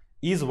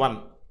is 1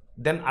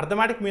 then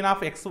arithmetic mean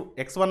of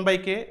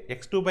x1/k,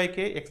 x2/k,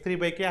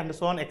 x3/k and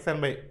so on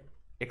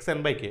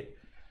xn/k.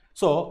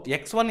 So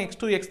x1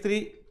 x2 x3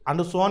 and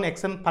so on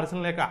xn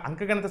personal యొక్క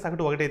అంకగణిత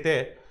సగటు ఒకటైతే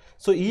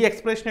so ఈ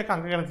expression యొక్క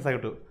అంకగణిత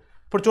సగటు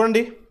ఇప్పుడు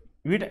చూడండి,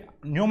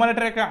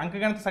 న్యూమరేటర్ యొక్క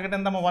అంకగణిత సగటు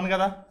ఎంత? 1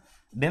 కదా.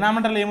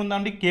 డినామినేటర్లో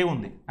ఏముందండి? k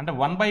ఉంది అంటే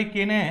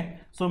 1/kనే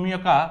సో మీ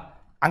యొక్క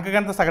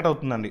అంకగణిత సగటు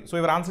అవుతుందండి. So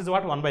your answer is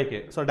what 1/k.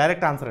 So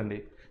direct answer అండి.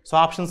 So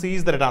option C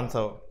is the right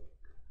answer.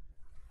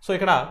 So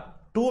ఇక్కడ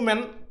 2 men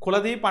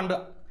Kuladeep and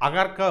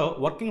Agarkar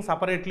working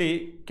separately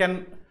can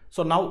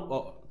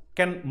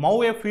mow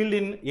a field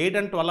in 8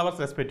 and 12 hours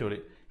respectively.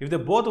 If they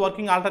both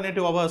working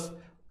alternative hours,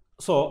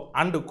 so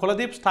and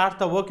Kuladeep starts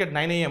the work at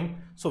 9 AM,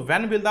 so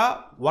when will the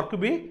work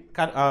be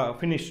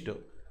finished?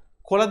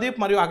 Kuldeep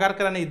మరియు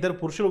అగార్కర్ అనే ఇద్దరు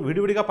పురుషులు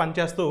విడివిడిగా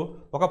పనిచేస్తూ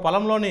ఒక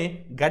పొలంలోని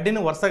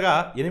గడ్డిని వరుసగా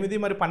 8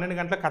 మరియు 12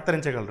 గంటలకు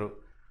కత్తిరించగలరు.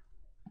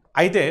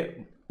 అయితే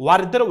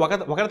వారిద్దరు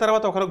ఒకరి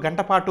తర్వాత ఒకరు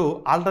గంట పాటు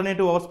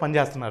ఆల్టర్నేటివ్ అవర్స్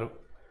పనిచేస్తున్నారు.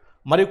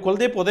 మరియు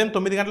కులదీప్ ఉదయం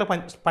 9 గంటలకు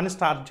పని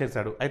స్టార్ట్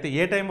చేశాడు. అయితే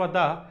ఏ టైం వద్ద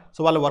సో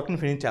వాళ్ళు వర్క్ని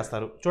ఫినిష్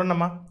చేస్తారు?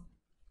 చూడండమ్మా,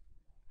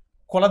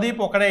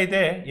 కులదీప్ ఒకడే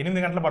అయితే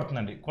 8 గంటలు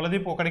పడుతుందండి.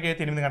 కులదీప్ ఒకడికి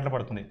అయితే 8 గంటలు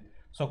పడుతుంది.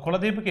 సో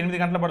కులదీప్కి 8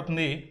 గంటలు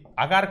పడుతుంది.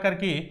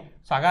 అగార్కర్కి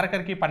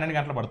 12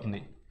 గంటలు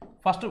పడుతుంది.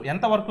 ఫస్ట్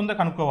ఎంత వర్క్ ఉందో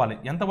కనుక్కోవాలి.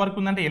 ఎంత వర్క్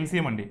ఉందంటే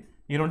ఎల్సిఎం అండి.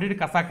 ఈ రెండింటి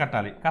కసాక్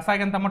కట్టాలి.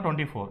 కసాక్ ఎంతమ్మా?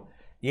 24.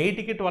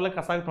 8కి 12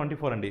 కసాక్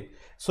 24 అండి.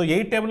 సో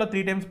 8 టేబుల్లో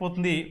 3 టైమ్స్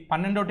పోతుంది.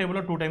 12వ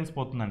టేబుల్లో 2 టైమ్స్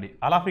పోతుందండి.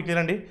 అలా క్లియర్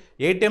అండి.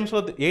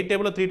 8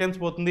 టేబుల్లో 3 టైమ్స్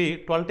పోతుంది.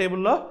 12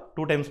 టేబుల్లో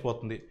 2 టైమ్స్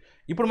పోతుంది.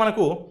 ఇప్పుడు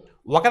మనకు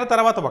ఒకరి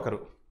తర్వాత ఒకరు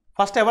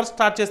ఫస్ట్ ఎవరు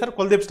స్టార్ట్ చేశారు?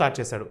 కుల్దీప్ స్టార్ట్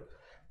చేశాడు.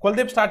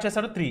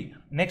 3.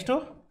 నెక్స్ట్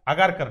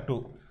అగార్కర్ 2.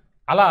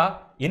 అలా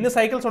ఎన్ని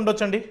సైకిల్స్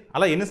ఉండొచ్చండి?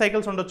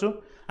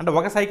 అంటే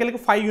ఒక సైకిల్కి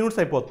 5 యూనిట్స్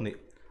అయిపోతుంది.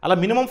 అలా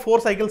మినిమం 4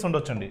 సైకిల్స్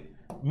ఉండొచ్చండి.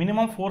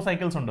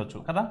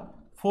 కదా.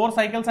 4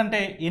 సైకిల్స్ అంటే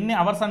ఎన్ని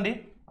అవర్స్ అండి?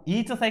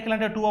 ఈచ్ సైకిల్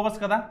అంటే 2 అవర్స్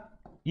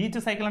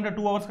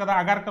కదా.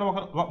 అగార్కర్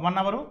 1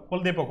 అవర్,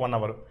 కుల్దీప్ 1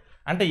 అవర్,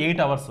 అంటే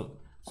 8 అవర్స్.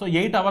 సో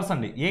 8 అవర్స్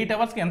అండి. 8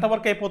 అవర్స్కి ఎంత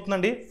వర్క్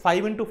అయిపోతుందండి?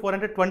 5 × 4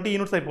 అంటే 20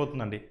 యూనిట్స్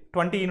అయిపోతుందండి.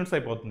 20 యూనిట్స్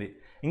అయిపోతుంది.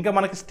 ఇంకా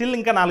మనకి స్టిల్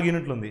ఇంకా 4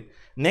 యూనిట్లు ఉంది.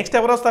 నెక్స్ట్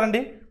ఎవరు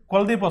వస్తారండి?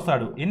 కుల్దీప్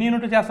వస్తాడు. ఎన్ని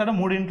యూనిట్లు చేస్తాడు?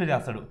 3 యూనిట్లు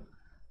చేస్తాడు.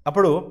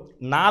 అప్పుడు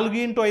 4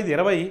 × 5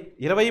 20,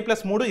 20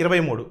 + 3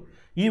 23.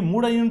 ఈ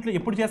 3 యూనిట్లు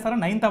ఎప్పుడు చేస్తారో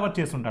 9th అవర్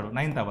చేస్తుంటాడు.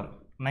 9th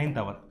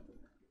hour.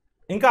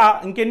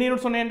 ఇంకెన్ని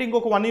యూనిట్స్ ఉన్నాయంటే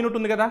ఇంకొక 1 యూనిట్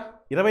ఉంది కదా.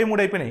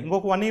 23 అయిపోయినాయి.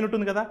 ఇంకొక 1 యూనిట్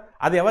ఉంది కదా.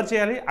 అది ఎవరు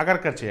చేయాలి?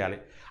 అగార్కర్ చేయాలి.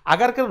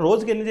 అగార్కర్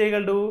రోజుకి ఎన్ని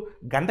చేయగలడు?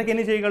 గంటకి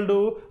ఎన్ని చేయగలడు?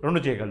 2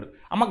 చేయగలడు.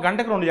 అమ్మ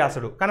గంటకు 2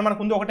 చేస్తాడు. కానీ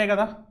మనకు ఉంది ఒకటే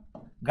కదా.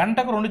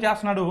 గంటకు 2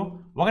 చేస్తున్నాడు.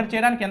 ఒకటి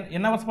చేయడానికి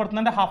ఎన్ని అవర్స్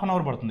పడుతుందంటే హాఫ్ అన్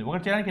అవర్ పడుతుంది.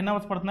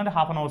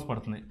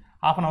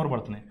 హాఫ్ అన్ అవర్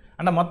పడుతుంది.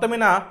 అంటే మొత్తం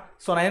మీద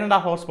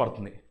 9.5 అవర్స్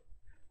పడుతుంది.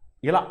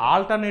 ఇలా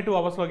ఆల్టర్నేటివ్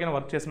అవర్స్లో కానీ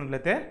వర్క్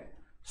చేసినట్లయితే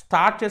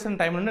స్టార్ట్ చేసిన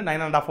టైం నుండి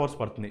 9.5 అవర్స్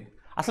పడుతుంది.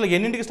 అసలు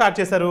ఎన్నింటికి స్టార్ట్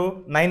చేశారు?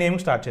 9 AM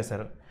స్టార్ట్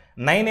చేశారు.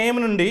 9 AM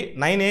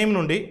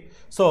నుండి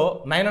సో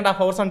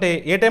 9.5 అవర్స్ అంటే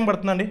ఏ టైం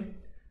పడుతుందండి?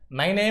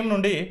 9 AM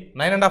నుండి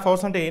 9.5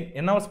 అవర్స్ అంటే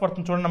ఎన్ని అవర్స్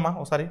పడుతుంది చూడండి అమ్మా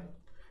ఒకసారి.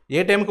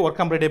 ఏ టైంకి వర్క్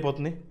కంప్లీట్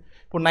అయిపోతుంది?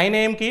 ఇప్పుడు 9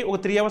 AMకి ఒక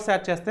 3 అవర్స్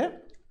యాడ్ చేస్తే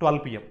 12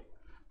 PM.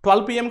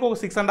 12 PMకి ఒక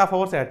 6.5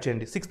 అవర్స్ యాడ్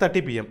చేయండి,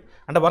 6:30 PM.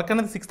 అంటే వర్క్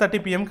అనేది 6:30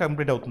 PM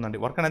కంప్లీట్ అవుతుందండి.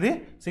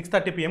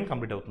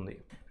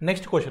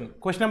 Next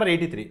question number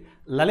 83.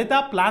 Lalitha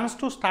plans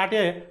to start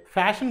A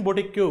fashion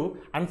boutique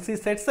and she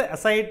sets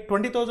aside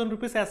 20,000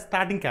 rupees as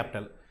starting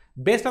capital.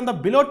 Based on the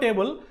below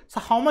table, so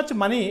how much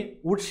money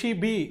would she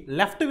be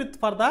left with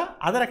for the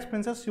other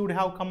expenses she would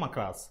have come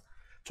across?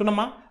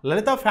 చూడమ్మా,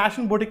 లలిత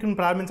fashion బొటిక్ని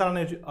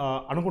ప్రారంభించాలని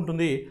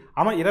అనుకుంటుంది.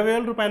 ఆమె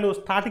 20,000 రూపాయలు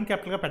starting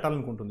క్యాపిటల్గా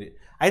పెట్టాలనుకుంటుంది.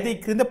 అయితే ఈ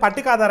క్రింద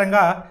పట్టిక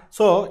ఆధారంగా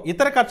సో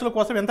ఇతర ఖర్చుల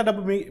కోసం ఎంత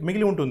డబ్బు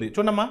మిగిలి ఉంటుంది?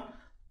 చూడమ్మా,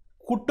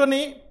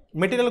 కుట్టుని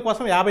మెటీరియల్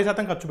కోసం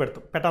 50% ఖర్చు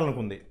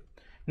పెట్టాలనుకుంది.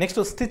 నెక్స్ట్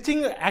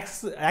స్టిచ్చింగ్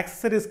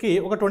యాక్సెసరీస్కి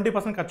ఒక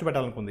 20% ఖర్చు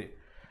పెట్టాలనుకుంది.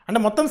 అంటే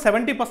మొత్తం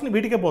 70%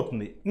 వీటికే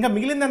పోతుంది. ఇంకా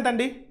మిగిలింది ఎంత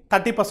అండి?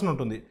 30%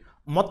 ఉంటుంది.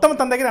 మొత్తం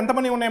తన దగ్గర ఎంత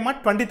మనీ ఉన్నాయమ్మా?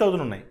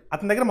 20,000 ఉన్నాయి.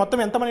 అతని దగ్గర మొత్తం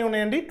ఎంత మనీ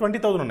ఉన్నాయండి?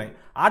 20,000 ఉన్నాయి.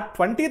 ఆ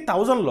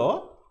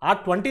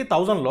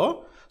 20,000లో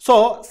సో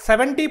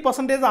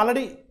 70%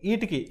 ఆల్రెడీ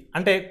వీటికి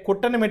అంటే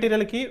కుట్టని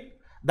మెటీరియల్కి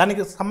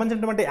దానికి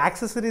సంబంధించినటువంటి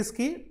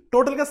యాక్సెసరీస్కి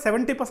టోటల్గా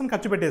 70%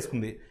 ఖర్చు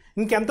పెట్టేసుకుంది.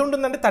 ఇంకెంత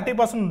ఉంటుందంటే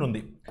 30%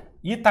 ఉంటుంది.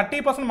 ఈ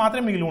 30%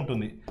 మాత్రమే మిగిలి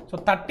ఉంటుంది. So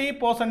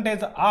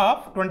 30%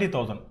 of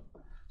 20,000.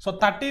 సో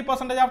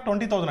 30% ఆఫ్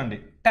 20,000 అండి.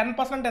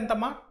 10%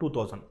 ఎంతమ్మా?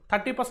 2,000.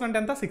 30%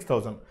 ఎంత?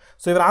 6,000.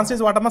 So your answer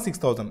is what అమ్మా?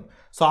 6,000.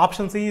 So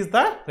option C is the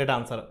right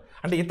answer.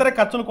 అంటే ఇతర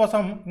ఖర్చుల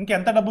కోసం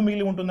ఇంకెంత డబ్బు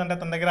మిగిలి ఉంటుందంటే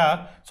తన దగ్గర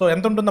సో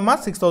ఎంత ఉంటుందమ్మా?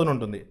 6,000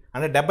 ఉంటుంది.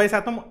 అంటే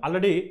 70%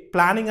 ఆల్రెడీ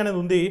ప్లానింగ్ అనేది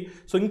ఉంది.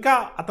 సో ఇంకా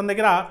అతని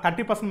దగ్గర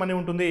 30% మనీ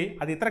ఉంటుంది.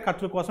 అది ఇతర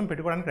ఖర్చుల కోసం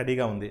పెట్టుకోవడానికి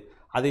రెడీగా ఉంది.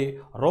 అది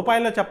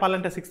రూపాయల్లో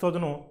చెప్పాలంటే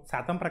 6,000,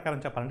 శాతం ప్రకారం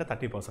చెప్పాలంటే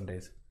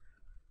 30%.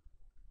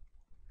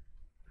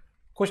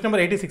 క్వశ్చన్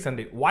నెంబర్ 86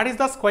 అండి. What is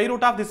the square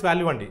root of this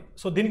value అండి?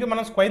 సో దీనికి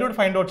మనం స్క్వైర్ రూట్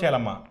ఫైండ్ అవుట్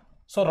చేయాలమ్మా.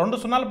 సో 2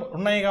 సున్నాలు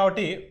ఉన్నాయి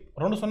కాబట్టి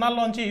 2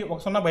 సున్నాల్లోంచి ఒక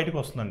 0 బయటకు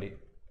వస్తుందండి.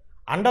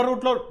 అండర్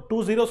రూట్లో 2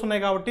 zeros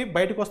ఉన్నాయి కాబట్టి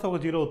బయటకు వస్తే ఒక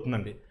 0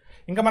 అవుతుందండి.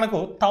 ఇంకా మనకు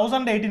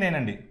 1089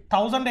 అండి.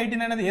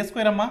 1089 అనేది ఏ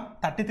స్క్వేర్ అమ్మా?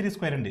 33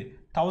 స్క్వేర్ అండి.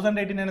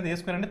 1089 అనేది ఏ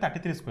స్క్వేర్ అంటే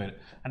 33 స్క్వేర్.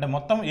 అంటే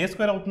మొత్తం ఏ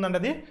స్క్వేర్ అవుతుందండి?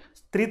 అది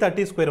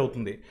 330 స్క్వేర్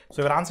అవుతుంది. So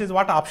your answer is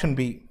what? Option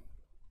B.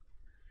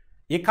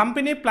 A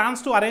company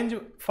plans to arrange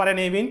for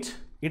an event.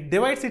 It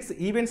divides its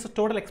events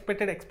total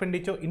expected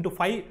expenditure into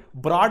 5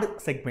 broad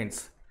segments.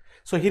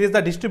 So here is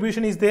the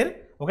distribution is there.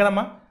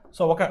 ఓకేనమ్మా.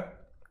 So ఒక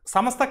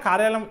సంస్థ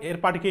కార్యాలయం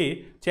ఏర్పాటుకి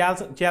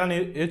చేయాలని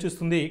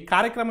యోచిస్తుంది.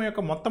 కార్యక్రమం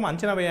యొక్క మొత్తం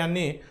అంచనా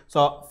వ్యయాన్ని సో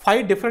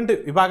 5 డిఫరెంట్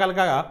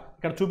విభాగాలుగా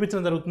ఇక్కడ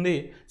చూపించడం జరుగుతుంది.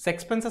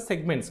 ఎక్స్పెన్సెస్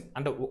సెగ్మెంట్స్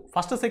అంటే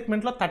ఫస్ట్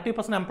సెగ్మెంట్లో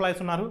 30%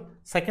 ఎంప్లాయీస్ ఉన్నారు.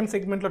 సెకండ్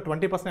సెగ్మెంట్లో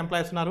 20%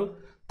 ఎంప్లాయీస్ ఉన్నారు.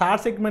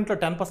 థర్డ్ సెగ్మెంట్లో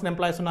 10%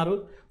 ఎంప్లాయీస్ ఉన్నారు.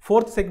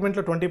 ఫోర్త్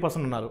సెగ్మెంట్లో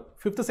 20% ఉన్నారు.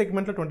 ఫిఫ్త్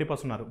సెగ్మెంట్లో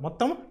 20% ఉన్నారు.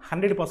 మొత్తం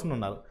 100%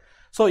 ఉన్నారు.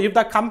 So if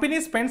the company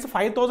spends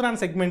 5,000 and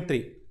segment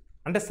 3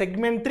 అంటే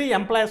సెగ్మెంట్ 3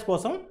 ఎంప్లాయీస్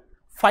కోసం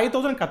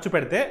 5,000 ఖర్చు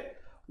పెడితే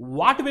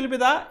what will be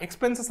the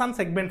expenses on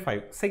segment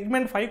 5?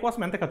 Segment 5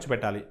 కోసం ఎంత ఖర్చు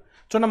పెట్టాలి?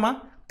 చూడమ్మా,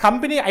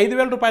 కంపెనీ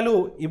 5,000 రూపాయలు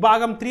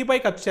విభాగం 3 పై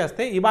ఖర్చు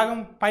చేస్తే విభాగం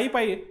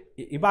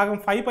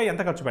 5 పై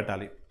ఎంత ఖర్చు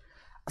పెట్టాలి?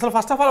 అసలు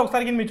ఫస్ట్ ఆఫ్ ఆల్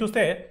ఒకసారి మీరు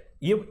చూస్తే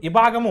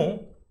విభాగము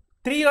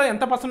 3లో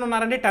ఎంత పర్సెంట్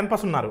ఉన్నారండి?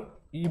 10% ఉన్నారు.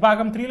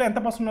 విభాగం 3లో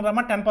ఎంత పర్సెంట్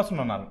ఉన్నారమ్మా?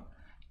 10% ఉన్నారు.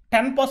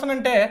 10%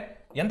 అంటే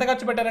ఎంత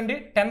ఖర్చు పెట్టారండి?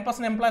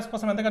 10% ఎంప్లాయీస్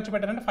కోసం ఎంత ఖర్చు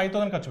పెట్టారంటే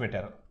 5,000 ఖర్చు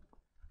పెట్టారు.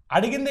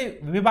 అడిగింది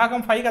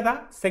విభాగం 5 కదా,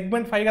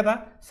 సెగ్మెంట్ 5 కదా.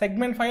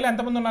 సెగ్మెంట్ 5లో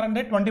ఎంతమంది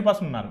ఉన్నారంటే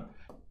 20% ఉన్నారు.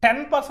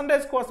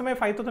 10% కోసమే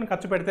 5,000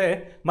 ఖర్చు పెడితే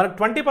మరి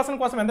 20%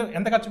 కోసం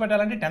ఎంత ఖర్చు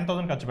పెట్టాలంటే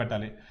 10,000 ఖర్చు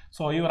పెట్టాలి.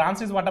 So your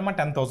answer is what అమ్మా?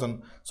 10,000.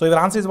 So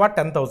your answer is what?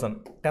 10,000.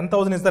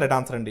 10,000 is the right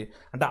answer అండి.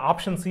 అంటే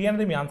ఆప్షన్ సి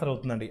అనేది మీ ఆన్సర్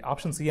అవుతుందండి.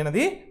 ఆప్షన్ సి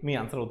అనేది మీ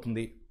ఆన్సర్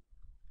అవుతుంది.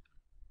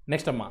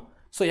 నెక్స్ట్ అమ్మా,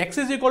 so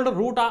x is equal to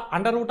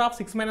under root of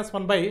 6 -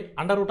 1 by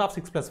under root of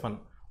 6 + 1.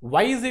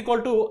 y is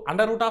equal to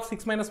under root of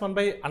 6 - 1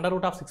 by under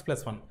root of 6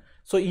 + 1.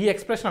 So ఈ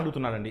expression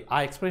అడుగుతున్నాడండి, ఆ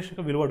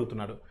ఎక్స్ప్రెషన్కి విలువ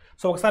అడుగుతున్నాడు.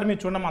 So ఒకసారి మీరు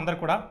చూడడం అందరు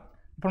కూడా.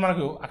 ఇప్పుడు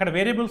మనకు అక్కడ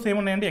వేరియబుల్స్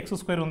ఏమున్నాయండి,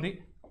 x² ఉంది.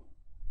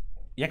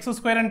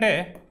 x² అంటే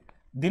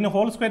దీన్ని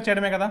హోల్ స్క్వేర్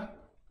చేయడమే కదా,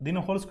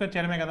 దీన్ని హోల్ స్క్వేర్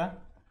చేయడమే కదా.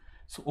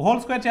 సో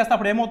హోల్ స్క్వేర్ చేస్తే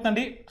అప్పుడు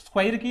ఏమవుతుందండి,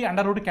 స్క్వేర్కి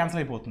అండర్ రూట్ క్యాన్సిల్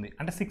అయిపోతుంది,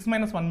 అంటే 6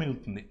 - 1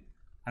 మిగులుతుంది,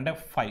 అంటే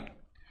 5.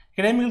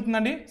 ఇక్కడ ఏం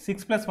మిగులుతుందండి,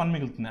 6 + 1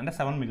 మిగులుతుంది, అంటే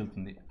 7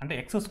 మిగులుతుంది. అంటే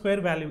x²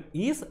 value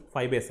is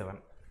 5/7.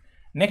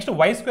 Next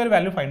y²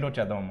 value find out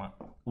చేద్దామమ్మా.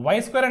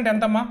 y² అంటే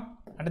ఎంతమ్మా,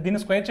 అంటే దీన్ని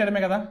స్క్వేర్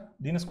చేయడమే కదా,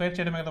 దీన్ని స్క్వేర్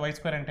చేయడమే కదా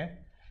y² అంటే.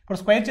 ఇప్పుడు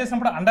స్క్వేర్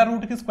చేసినప్పుడు అండర్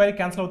రూట్కి స్క్వేర్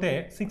క్యాన్సిల్ అవుతే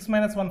 6 -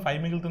 1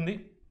 5 మిగులుతుంది.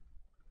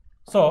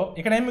 సో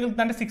ఇక్కడ ఏం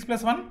మిగులుతుంది అంటే 6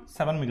 + 1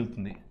 7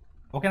 మిగులుతుంది.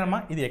 ఓకేనమ్మా,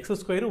 ఇది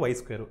x²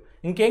 y².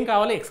 ఇంకేం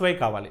కావాలి, xy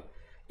కావాలి,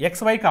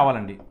 xy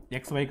కావాలండి,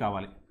 xy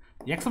కావాలి.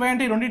 xy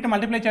అంటే ఈ రెండింటిని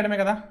మల్టిప్లై చేయడమే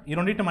కదా, ఈ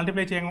రెండింటిని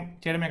మల్టిప్లై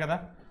చేయడమే కదా.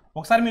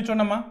 ఒకసారి మీరు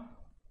చూడమ్మా,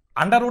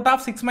 under root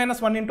of 6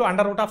 - 1 into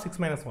under root of 6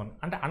 - 1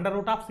 అంటే under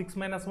root of 6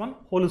 - 1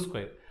 whole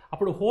square.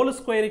 అప్పుడు హోల్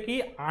స్క్వేర్కి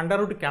అండర్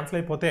రూట్ క్యాన్సిల్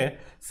అయిపోతే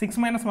 6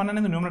 - 1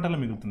 అనేది న్యూమరేటర్లో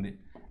మిగులుతుంది.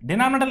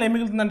 డినామినేటర్లో ఏం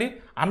మిగులుతుందండి,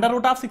 under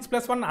root of 6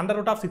 + 1 under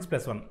root of 6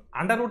 + 1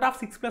 under root of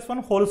 6 +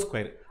 1 whole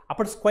square.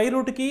 అప్పుడు స్క్వేర్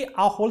రూట్కి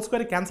ఆ హోల్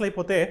స్క్వేర్ క్యాన్సిల్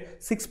అయిపోతే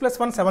 6 +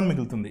 1 7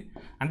 మిగులుతుంది.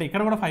 అంటే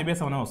ఇక్కడ కూడా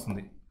 5/7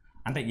 వస్తుంది.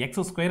 అంటే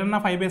x² అన్న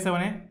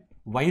 5/7,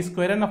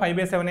 y² అన్న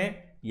 5/7,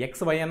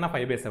 xy అన్న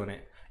 5/7.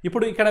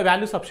 ఇప్పుడు ఇక్కడ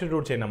వాల్యూ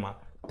సబ్స్టిట్యూట్ చేయనమ్మా.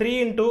 3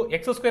 ఇంటూ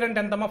x² అంటే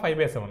ఎంతమ్మా,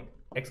 5/7.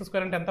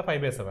 x² అంటే ఎంత,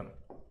 5/7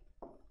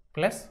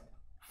 ప్లస్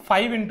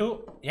 5 ఇంటూ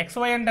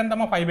xy అంటే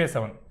ఎంతమ్మా,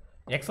 5/7.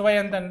 xy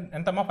అంటే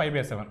ఎంతమ్మా,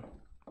 5/7.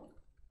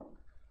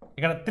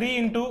 ఇక్కడ 3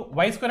 ఇంటూ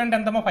y² అంటే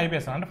ఎంతమ్మా,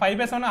 5/7. అంటే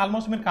 5/7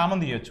 ఆల్మోస్ట్ మీరు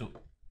కామన్ తీయచ్చు.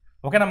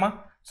 ఓకేనమ్మా.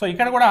 సో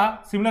ఇక్కడ కూడా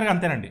సిమిలర్గా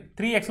అంతేనండి.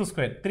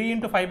 3x² 3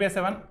 into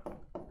 5/7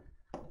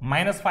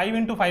 minus 5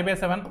 into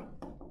 5/7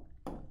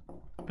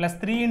 plus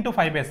 3 into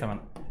 5/7.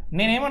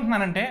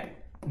 నేనేమంటున్నానంటే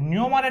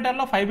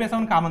న్యూమరేటర్లో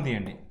 5/7 కామన్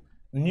తీయండి,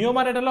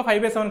 న్యూమరేటర్లో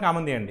 5/7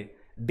 కామన్ తీయండి,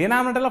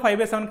 డినామినేటర్లో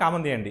 5/7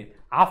 కామన్ తీయండి.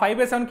 ఆ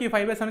 5/7కి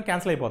 5/7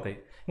 క్యాన్సిల్ అయిపోతాయి.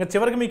 ఇంకా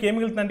చివరికి మీకు ఏం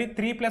మిగులుతుందండి,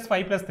 3 +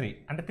 5 + 3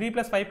 అంటే 3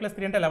 + 5 +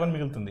 3 అంటే 11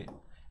 మిగులుతుంది.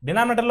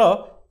 డినామినేటర్లో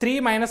 3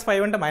 -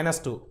 5 అంటే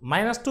 -2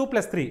 -2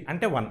 + 3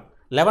 అంటే 1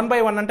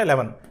 11/1 అంటే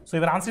 11. So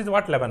your answer is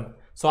what, 11.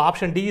 So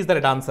option D is the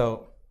right answer.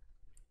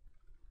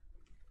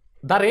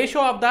 The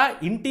ratio of the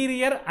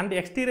interior and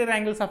exterior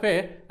angles of a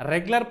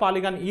regular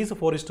polygon is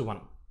 4:1.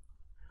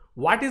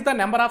 What is the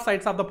number of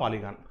sides of the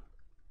polygon?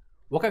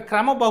 ఒక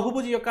క్రమ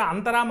బహుభుజి యొక్క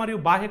అంతర మరియు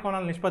బాహ్య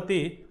కోణాల నిష్పత్తి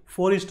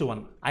 4:1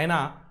 అయినా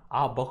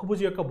ఆ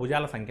బహుభుజి యొక్క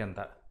భుజాల సంఖ్య ఎంత?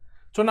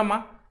 చూడమ్మా.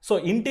 So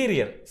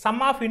interior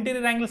some of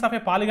interior angles of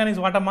A polygon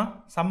is what అమ్మా,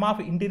 some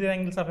of interior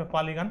angles of A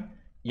polygon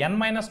n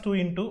 - 2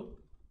 into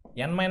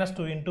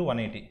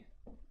 180.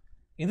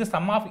 ఇది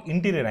some of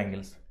interior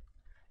angles.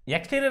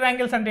 Exterior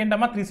angles అంటే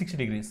ఏంటమ్మా, 360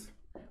 degrees.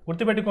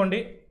 గుర్తుపెట్టుకోండి,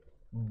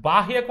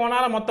 బాహ్య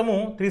కోణాల మొత్తము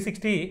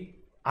 360,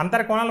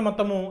 అంతర కోణాల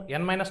మొత్తము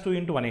n - 2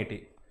 ఇంటూ 180.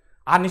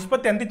 ఆ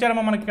నిష్పత్తి ఎంత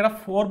ఇచ్చాడమ్మా మనకి, ఇక్కడ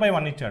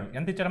 4/1 ఇచ్చాడు.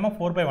 ఎంత ఇచ్చాడమ్మా,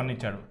 4/1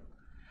 ఇచ్చాడు.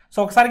 సో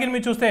ఒకసారి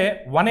మీరు చూస్తే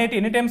 180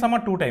 ఎన్ని టైమ్స్ అమ్మా,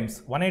 2 టైమ్స్.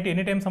 180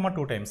 ఎన్ని టైమ్స్ అమ్మా,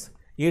 2 టైమ్స్.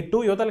 ఈ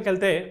 2 యువతలకి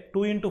వెళ్తే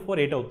 2 × 4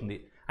 8 అవుతుంది.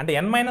 అంటే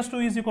n -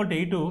 2 is equal to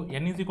 8,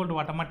 n is equal to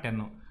what అమ్మా,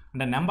 10.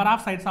 అంటే number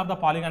of sides of the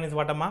polygon is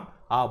what అమ్మా,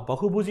 ఆ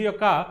బహుభుజి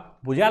యొక్క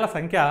భుజాల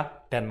సంఖ్య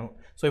 10.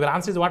 So your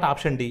answer is what,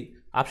 option D.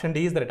 Option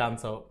D is the right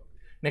answer.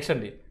 Next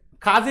అండి,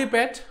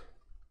 Kazipet,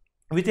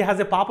 which has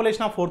a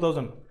population of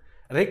 4,000,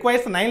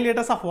 requires 9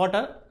 liters of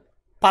water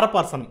per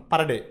person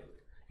per day.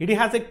 It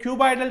has a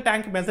cuboidal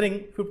tank measuring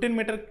 15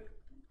 meter,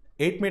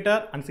 8 meter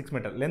and 6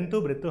 meter length,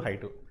 breadth,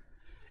 height.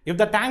 If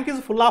the tank is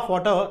full of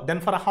water, then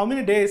for how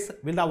many days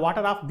will the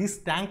water of this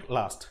tank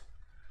last?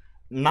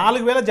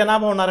 4,000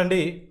 జనాభా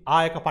ఉన్నారండి ఆ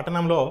యొక్క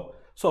పట్టణంలో.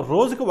 So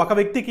రోజుకు ఒక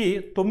వ్యక్తికి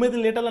 9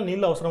 లీటర్ల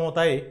నీళ్ళు అవసరం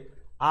అవుతాయి.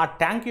 ఆ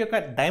ట్యాంక్ యొక్క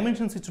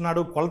డైమెన్షన్స్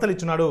ఇచ్చున్నాడు, కొలతలు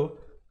ఇచ్చున్నాడు.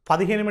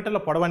 15 మీటర్ల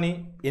పొడవని,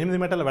 8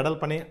 మీటర్ల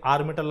వెడల్పని,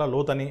 6 మీటర్ల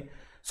లోతని.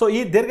 సో ఈ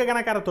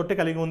దీర్ఘగణాకార తొట్టి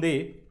కలిగి ఉంది.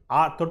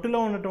 ఆ తొట్టిలో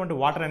ఉన్నటువంటి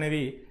వాటర్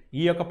అనేది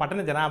ఈ యొక్క పట్టణ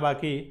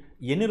జనాభాకి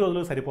ఎన్ని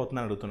రోజులు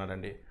సరిపోతుందని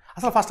అడుగుతున్నాడండి.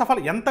 అసలు ఫస్ట్ ఆఫ్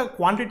ఆల్ ఎంత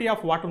క్వాంటిటీ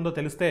ఆఫ్ వాటర్ ఉందో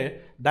తెలిస్తే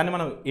దాన్ని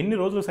మనం ఎన్ని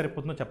రోజులు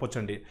సరిపోతుందో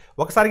చెప్పొచ్చండి.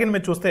 ఒకసారి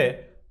మీరు చూస్తే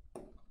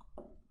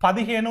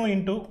 15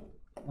 ఇంటూ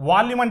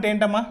వాల్యూమ్ అంటే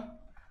ఏంటమ్మా,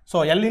 so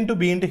L ×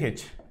 B ×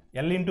 H,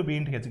 L × B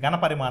 × H ఘన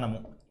పరిమాణము.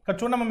 ఇక్కడ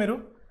చూడమ్మా మీరు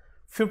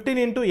 15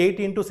 × 8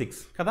 × 6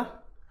 కదా.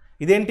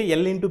 ఇదేంటి,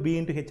 L × B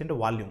 × H అంటే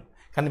వాల్యూమ్.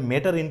 కానీ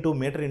metre into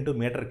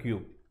metre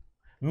cube.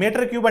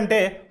 Metre cube అంటే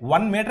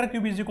 1 metre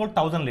cube is equal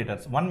 1000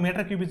 litres. 1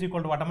 metre cube is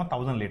equal to what అమ్మా,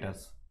 1000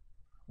 litres.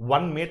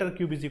 1 metre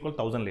cube is equal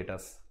 1000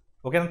 litres.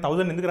 ఓకేనా,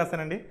 1000 ఎందుకు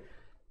రాస్తానండి,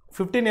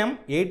 15m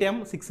 8m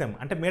 6m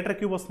అంటే మీటర్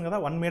క్యూబ్ వస్తుంది కదా.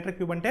 1 metre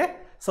cube అంటే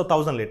so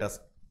 1000 litres.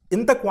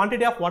 ఇంత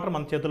quantity of water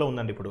మన చేతిలో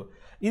ఉందండి. ఇప్పుడు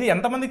ఇది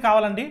ఎంతమందికి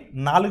కావాలండి,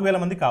 4000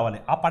 మంది కావాలి.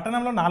 ఆ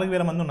పట్టణంలో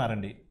 4000 మంది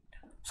ఉన్నారండి.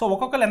 సో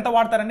ఒక్కొక్కరు ఎంత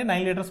వాడతారండి,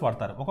 9 లీటర్స్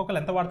వాడతారు. ఒక్కొక్కరు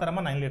ఎంత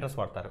వాడతారమ్మా, 9 లీటర్స్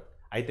వాడతారు.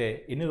 అయితే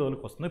ఎన్ని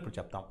రోజులకు వస్తుందో ఇప్పుడు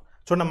చెప్తాం.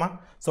 చూడమ్మా.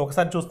 సో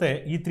ఒకసారి చూస్తే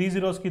ఈ 3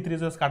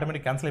 zeros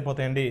ఆటోమేటిక్ క్యాన్సిల్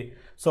అయిపోతాయండి.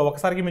 సో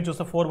ఒకసారికి మీరు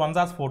చూస్తే 4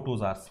 1s 4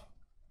 2s.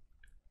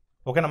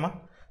 ఓకేనమ్మా.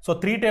 సో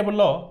 3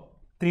 టేబుల్లో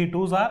 3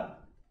 2s,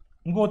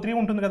 ఇంకో 3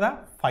 ఉంటుంది కదా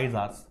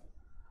 5s.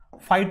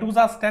 5 2s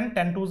are 10,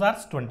 10 2s are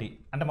 20.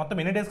 అంటే మొత్తం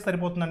ఎన్ని డేస్కి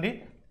సరిపోతుందండి?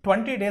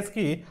 20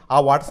 డేస్కి ఆ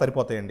వాటర్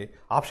సరిపోతాయండి.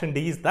 Option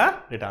D is the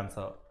right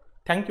answer.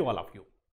 Thank you all of you.